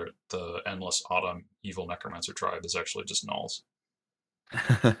 So the Endless Autumn Evil Necromancer tribe is actually just gnolls.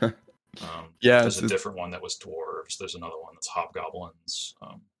 Yeah, There's a different one that was dwarves. There's another one that's hobgoblins.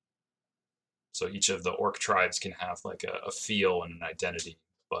 So each of the orc tribes can have like a feel and an identity,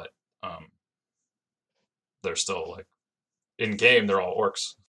 but they're still like, in game, they're all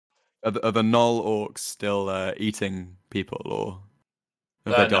orcs. are the null orcs still eating people, or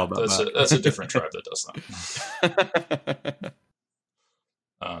have they No, dialed that back? that's a different tribe that does that.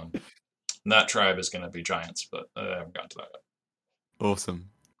 That tribe is going to be giants, but I haven't gotten to that yet. Awesome.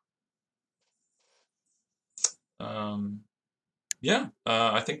 Yeah,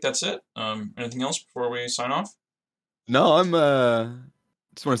 I think that's it. Anything else before we sign off? No, I'm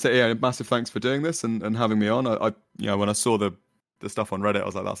just want to say massive thanks for doing this and having me on. I when I saw the stuff on Reddit, I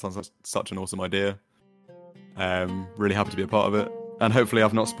was like, that sounds like such an awesome idea. Really happy to be a part of it, and hopefully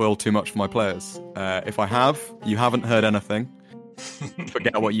I've not spoiled too much for my players. If I have, you haven't heard anything.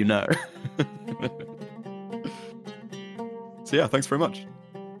 Forget what you know. So yeah, thanks very much.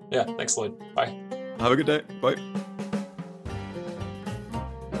 Yeah, thanks, Lloyd. Bye. Have a good day. Bye.